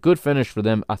place and a good finish for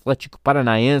them, Atlético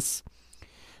Paranaense.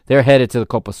 They're headed to the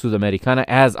Copa Sudamericana,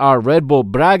 as are Red Bull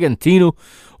Bragantino.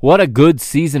 What a good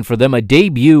season for them. A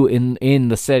debut in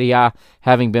the Serie A,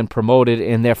 having been promoted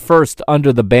in their first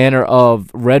under the banner of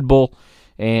Red Bull.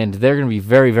 and they're going to be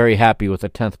very, very happy with a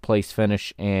 10th place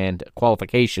finish and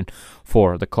qualification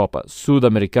for the Copa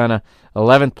Sudamericana.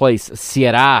 11th place,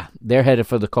 Ceará. They're headed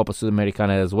for the Copa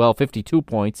Sudamericana as well, 52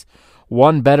 points.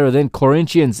 One better than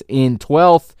Corinthians in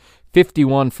 12th,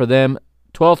 51 for them.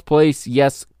 12th place,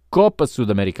 yes, Copa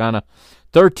Sudamericana.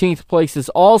 13th place is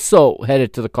also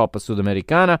headed to the Copa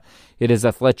Sudamericana. It is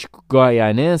Atlético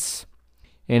Goianiense.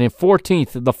 And in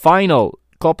 14th, the final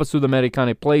Copa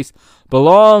Sudamericana place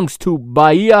belongs to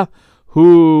Bahia,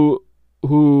 who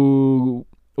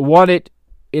won it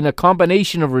in a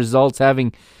combination of results,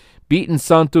 having beaten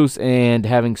Santos and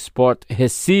having Sport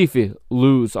Recife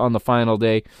lose on the final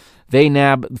day. They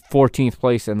nab 14th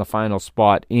place in the final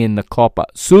spot in the Copa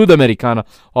Sudamericana.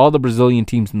 All the Brazilian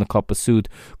teams in the Copa Sud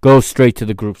go straight to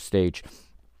the group stage.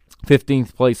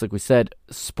 15th place, like we said,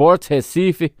 Sport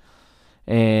Recife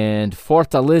and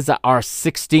Fortaleza are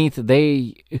 16th.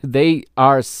 They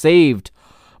are saved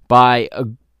by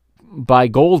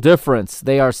goal difference.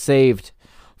 They are saved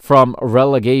from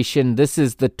relegation. This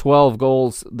is the 12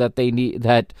 goals that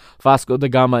that Vasco da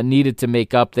Gama needed to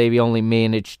make up. They only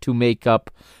managed to make up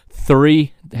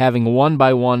 3, having won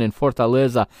by 1, and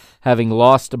Fortaleza having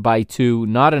lost by 2.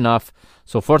 Not enough.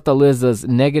 So Fortaleza's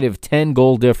negative 10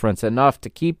 goal difference, enough to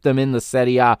keep them in the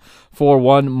Serie A for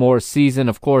one more season.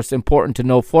 Of course, important to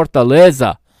know,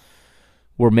 Fortaleza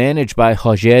were managed by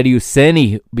Rogério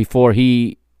Ceni before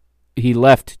he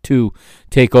left to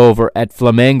take over at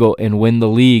Flamengo and win the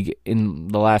league in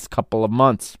the last couple of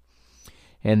months.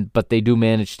 But they do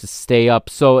manage to stay up.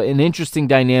 So an interesting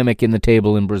dynamic in the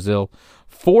table in Brazil.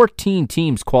 14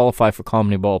 teams qualify for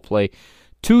CONMEBOL play.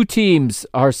 There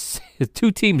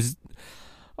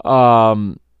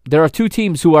are 2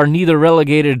 teams who are neither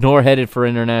relegated nor headed for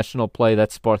international play.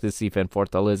 That's Sport Recife and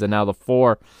Fortaleza. Now the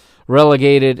 4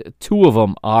 relegated, 2 of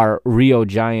them are Rio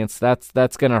Giants.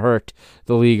 That's going to hurt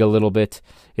the league a little bit.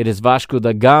 It is Vasco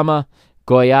da Gama,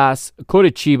 Goiás,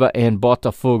 Curitiba, and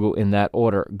Botafogo in that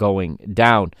order going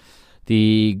down.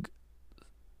 The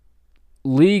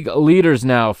league leaders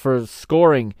now for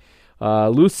scoring,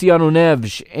 Luciano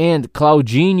Neves and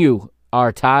Claudinho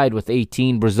are tied with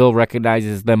 18. Brazil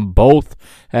recognizes them both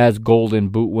as Golden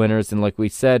Boot winners. And like we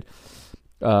said,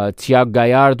 Thiago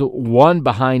Gallardo, 1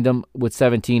 behind them with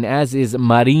 17, as is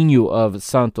Marinho of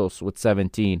Santos with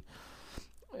 17.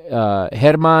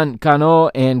 Herman Cano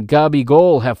and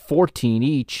Gabigol have 14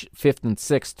 each, 5th and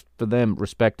 6th for them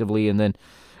respectively. And then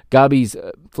Gabi's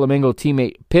Flamengo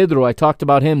teammate Pedro, I talked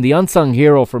about him, the unsung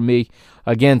hero for me.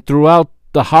 Again, throughout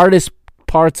the hardest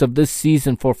parts of this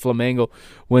season for Flamengo,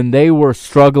 when they were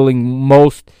struggling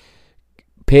most,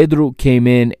 Pedro came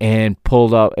in and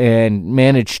pulled up and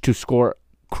managed to score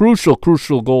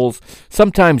crucial goals,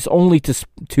 sometimes only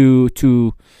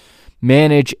to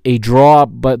manage a draw,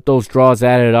 but those draws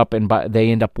added up and they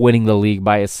end up winning the league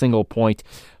by a single point.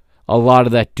 A lot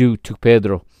of that due to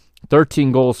Pedro.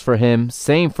 13 goals for him.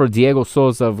 Same for Diego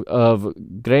Souza of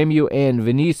Grêmio and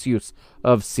Vinicius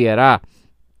of Ceará.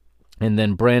 And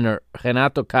then Brenner,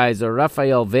 Renato Kaiser,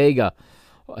 Rafael Veiga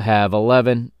have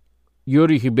 11.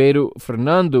 Yuri Ribeiro,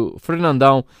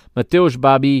 Fernandão, Mateus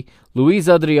Babi, Luiz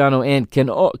Adriano, and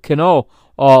Cano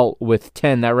all with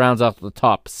 10. That rounds out the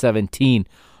top 17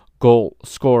 goal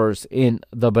scorers in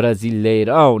the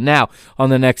Brasileirão. Now, on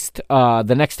the next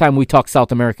time we talk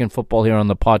South American football here on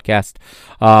the podcast,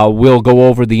 we'll go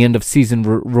over the end of season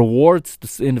rewards,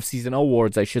 the end of season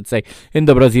awards, I should say, in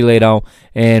the Brasileirão,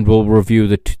 and we'll review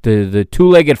the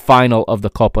two-legged final of the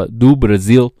Copa do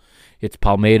Brasil. It's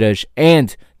Palmeiras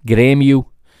and Grêmio.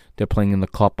 They're playing in the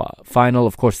Copa final.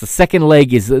 Of course, the second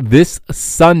leg is this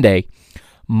Sunday,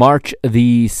 March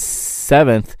the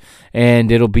 7th,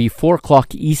 and it'll be 4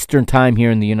 o'clock Eastern time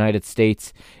here in the United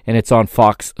States, and it's on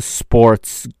Fox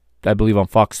Sports, I believe on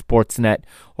Fox Sports Net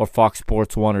or Fox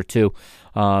Sports 1 or 2.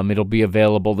 It'll be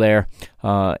available there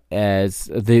as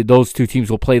those 2 teams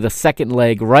will play the second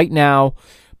leg. Right now,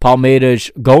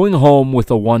 Palmeiras going home with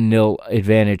a 1-0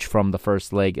 advantage from the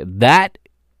first leg. That,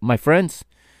 my friends,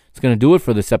 it's going to do it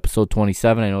for this episode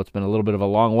 27. I know it's been a little bit of a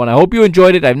long one. I hope you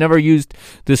enjoyed it. I've never used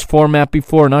this format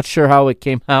before. Not sure how it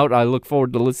came out. I look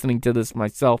forward to listening to this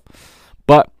myself.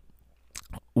 But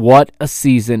what a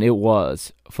season it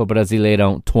was for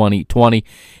Brasileirão 2020.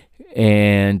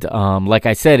 And like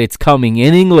I said, it's coming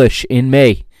in English in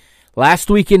May. Last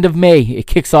weekend of May, it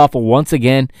kicks off once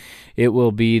again. It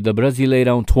will be the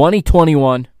Brasileirão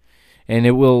 2021. And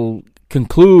it will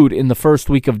conclude in the first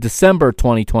week of December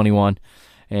 2021.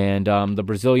 And the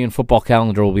Brazilian football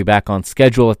calendar will be back on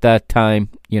schedule at that time,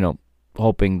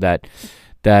 hoping that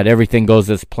everything goes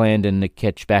as planned and to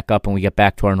catch back up and we get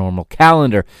back to our normal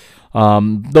calendar.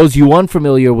 Those of you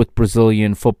unfamiliar with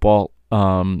Brazilian football,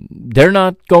 they're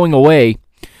not going away.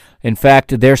 In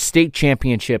fact, their state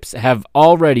championships have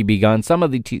already begun. Some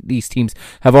of these teams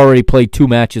have already played 2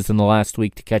 matches in the last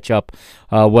week to catch up,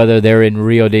 whether they're in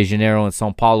Rio de Janeiro and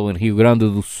São Paulo and Rio Grande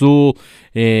do Sul,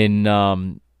 in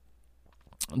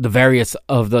the various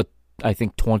of the, I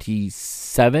think,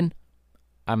 27.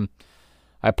 I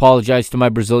apologize to my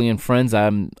Brazilian friends.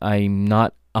 I'm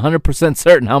not 100%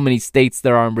 certain how many states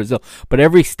there are in Brazil, but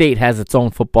every state has its own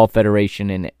football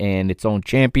federation and its own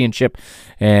championship.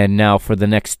 And now for the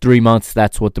next 3 months,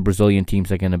 that's what the Brazilian teams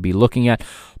are going to be looking at.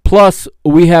 Plus,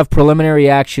 we have preliminary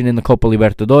action in the Copa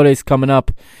Libertadores coming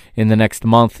up in the next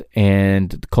month, and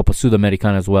the Copa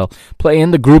Sudamericana as well. Play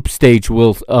in the group stage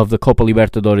of the Copa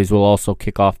Libertadores will also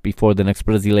kick off before the next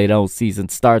Brasileirão season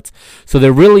starts. So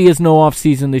there really is no off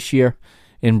season this year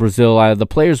in Brazil. The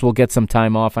players will get some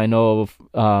time off. I know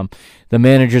the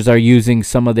managers are using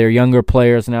some of their younger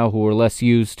players now who were less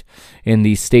used in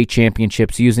these state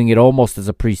championships, using it almost as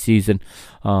a preseason.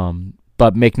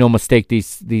 But make no mistake,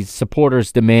 these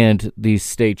supporters demand these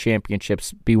state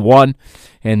championships be won,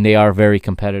 and they are very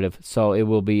competitive. So it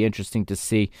will be interesting to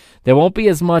see. There won't be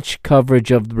as much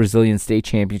coverage of the Brazilian state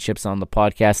championships on the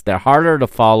podcast. They're harder to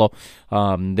follow.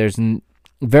 There's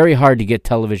very hard to get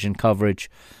television coverage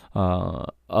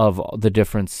of the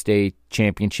different state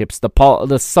championships. The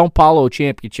São Paulo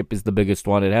championship is the biggest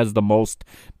one. It has the most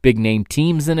big-name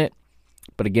teams in it.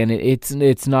 But again,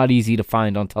 it's not easy to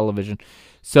find on television.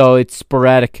 So it's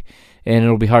sporadic, and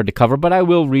it'll be hard to cover. But I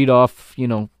will read off,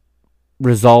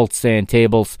 results and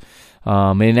tables.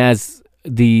 And as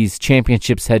these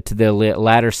championships head to their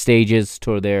latter stages,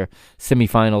 toward their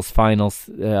semifinals, finals,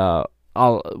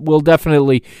 we'll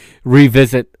definitely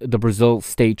revisit the Brazil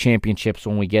State Championships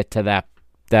when we get to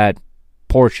that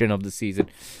portion of the season,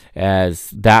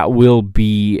 as that will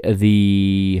be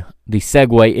the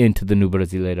segue into the new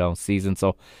Brasileirão season.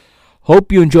 So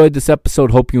hope you enjoyed this episode.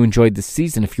 Hope you enjoyed this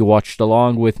season. If you watched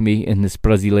along with me in this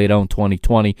Brasileirão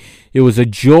 2020, it was a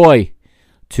joy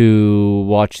to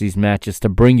watch these matches, to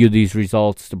bring you these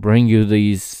results, to bring you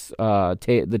these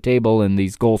the table and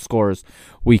these goal scorers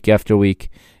week after week.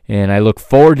 And I look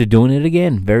forward to doing it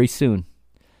again very soon.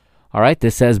 All right,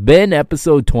 this has been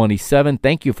episode 27.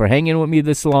 Thank you for hanging with me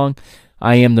this long.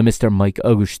 I am the Mr. Mike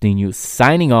Agostinho,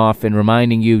 signing off and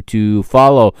reminding you to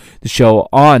follow the show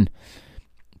on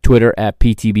Twitter at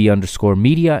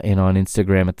PTB_media and on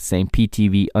Instagram at the same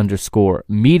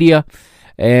PTB_media.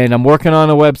 And I'm working on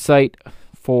a website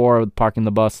for Parking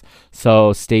the Bus,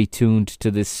 so stay tuned to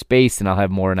this space, and I'll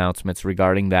have more announcements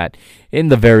regarding that in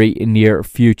the very near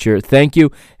future. Thank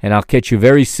you, and I'll catch you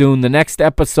very soon. The next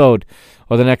episode,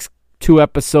 or the next 2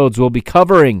 episodes, will be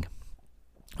covering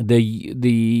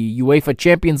the UEFA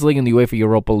Champions League and the UEFA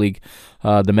Europa League,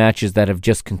 the matches that have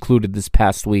just concluded this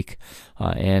past week,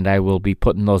 and I will be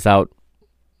putting those out,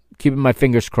 keeping my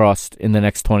fingers crossed, in the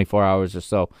next 24 hours or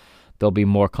so. There'll be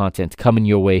more content coming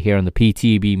your way here on the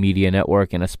PTB Media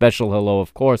Network. And a special hello,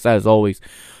 of course, as always,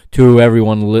 to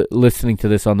everyone listening to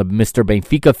this on the Mr.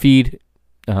 Benfica feed.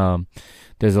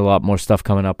 There's a lot more stuff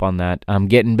coming up on that. I'm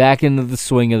getting back into the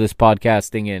swing of this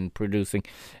podcasting and producing,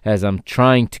 as I'm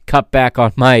trying to cut back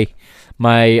on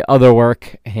my other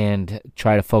work and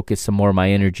try to focus some more of my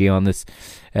energy on this,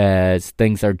 as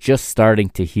things are just starting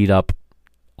to heat up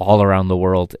all around the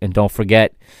world. And don't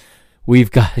forget,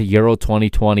 we've got Euro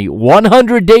 2020,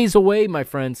 100 days away, my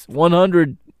friends.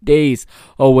 100 days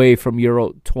away from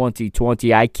Euro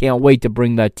 2020. I can't wait to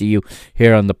bring that to you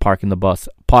here on the Parking the Bus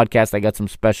podcast. I got some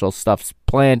special stuff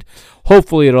planned.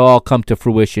 Hopefully it'll all come to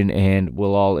fruition and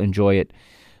we'll all enjoy it.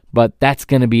 But that's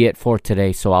going to be it for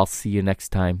today. So I'll see you next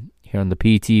time here on the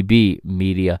PTB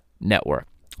Media Network.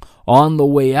 On the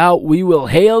way out, we will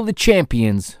hail the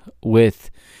champions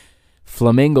with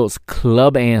Flamengo's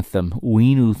club anthem, O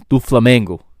Hino do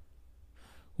Flamengo.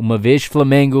 Uma vez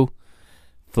Flamengo,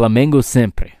 Flamengo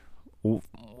sempre.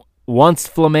 Once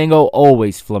Flamengo,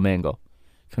 always Flamengo.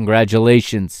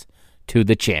 Congratulations to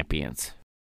the champions.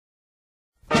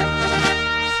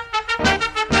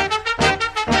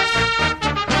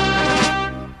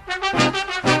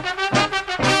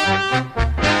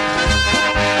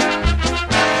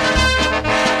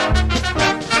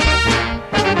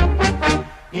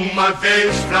 Uma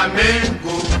vez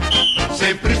Flamengo,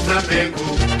 sempre Flamengo.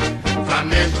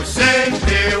 Flamengo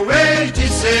sempre eu hei de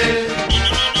ser.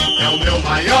 É o meu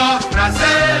maior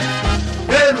prazer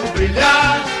vê-lo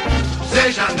brilhar,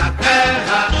 seja na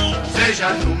terra,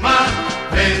 seja no mar.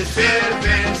 Vencer,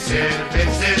 vencer,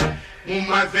 vencer.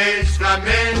 Uma vez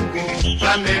Flamengo,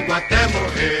 Flamengo até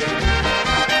morrer.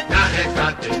 Me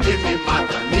arrecata, ele me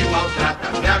mata, me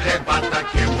maltrata, me arrebata,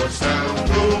 que emoção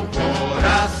no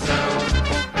coração.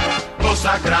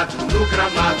 consagrado no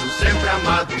gramado, sempre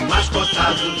amado,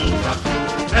 mascotado no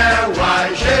troféu.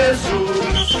 Ai,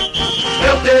 Jesus,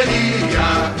 eu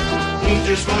teria um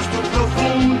desgosto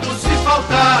profundo se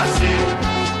faltasse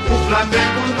o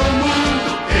Flamengo no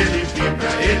mundo. Ele vibra,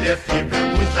 ele é fibra,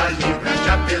 muita libra,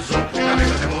 já pesou,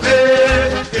 Flamengo até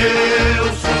morrer, eu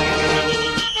sou.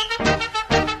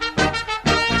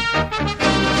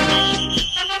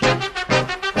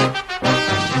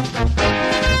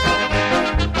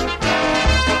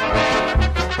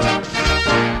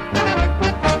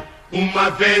 Uma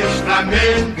vez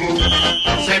Flamengo,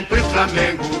 sempre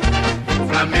Flamengo,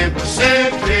 Flamengo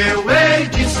sempre eu hei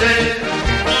de ser.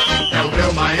 É o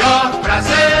meu maior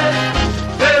prazer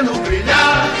vê-lo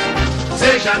brilhar,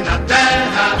 seja na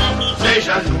terra,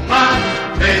 seja no mar.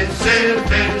 Vencer,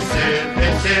 vencer,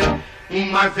 vencer.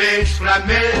 Uma vez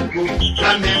Flamengo,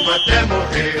 Flamengo até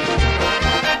morrer.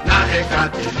 Na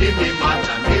regata ele me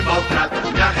mata, me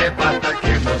maltrata, me arrebata, que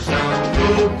emoção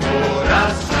no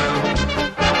coração.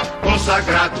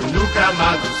 Consagrado no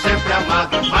gramado, sempre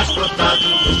amado, mascotado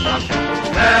no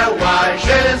troféu. Ai,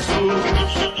 Jesus,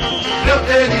 eu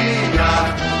teria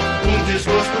um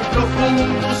desgosto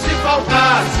profundo se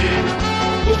faltasse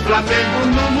o Flamengo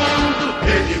no mundo.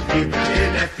 Ele vibra,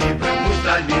 ele é fibra,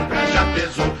 muita libra, já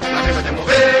pesou, Flamengo até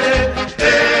morrer,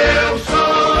 eu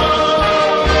sou.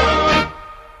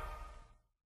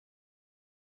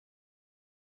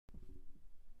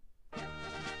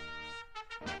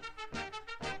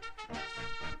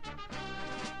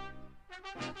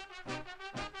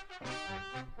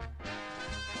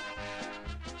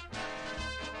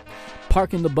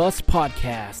 Parking the Bus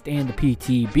Podcast and the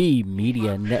PTB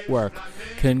Media Network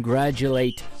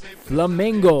congratulate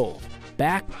Flamengo,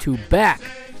 back-to-back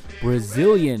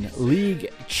Brazilian League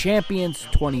champions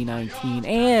 2019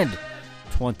 and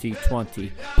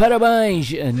 2020.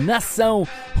 Parabéns, Nação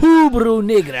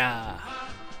Rubro-Negra!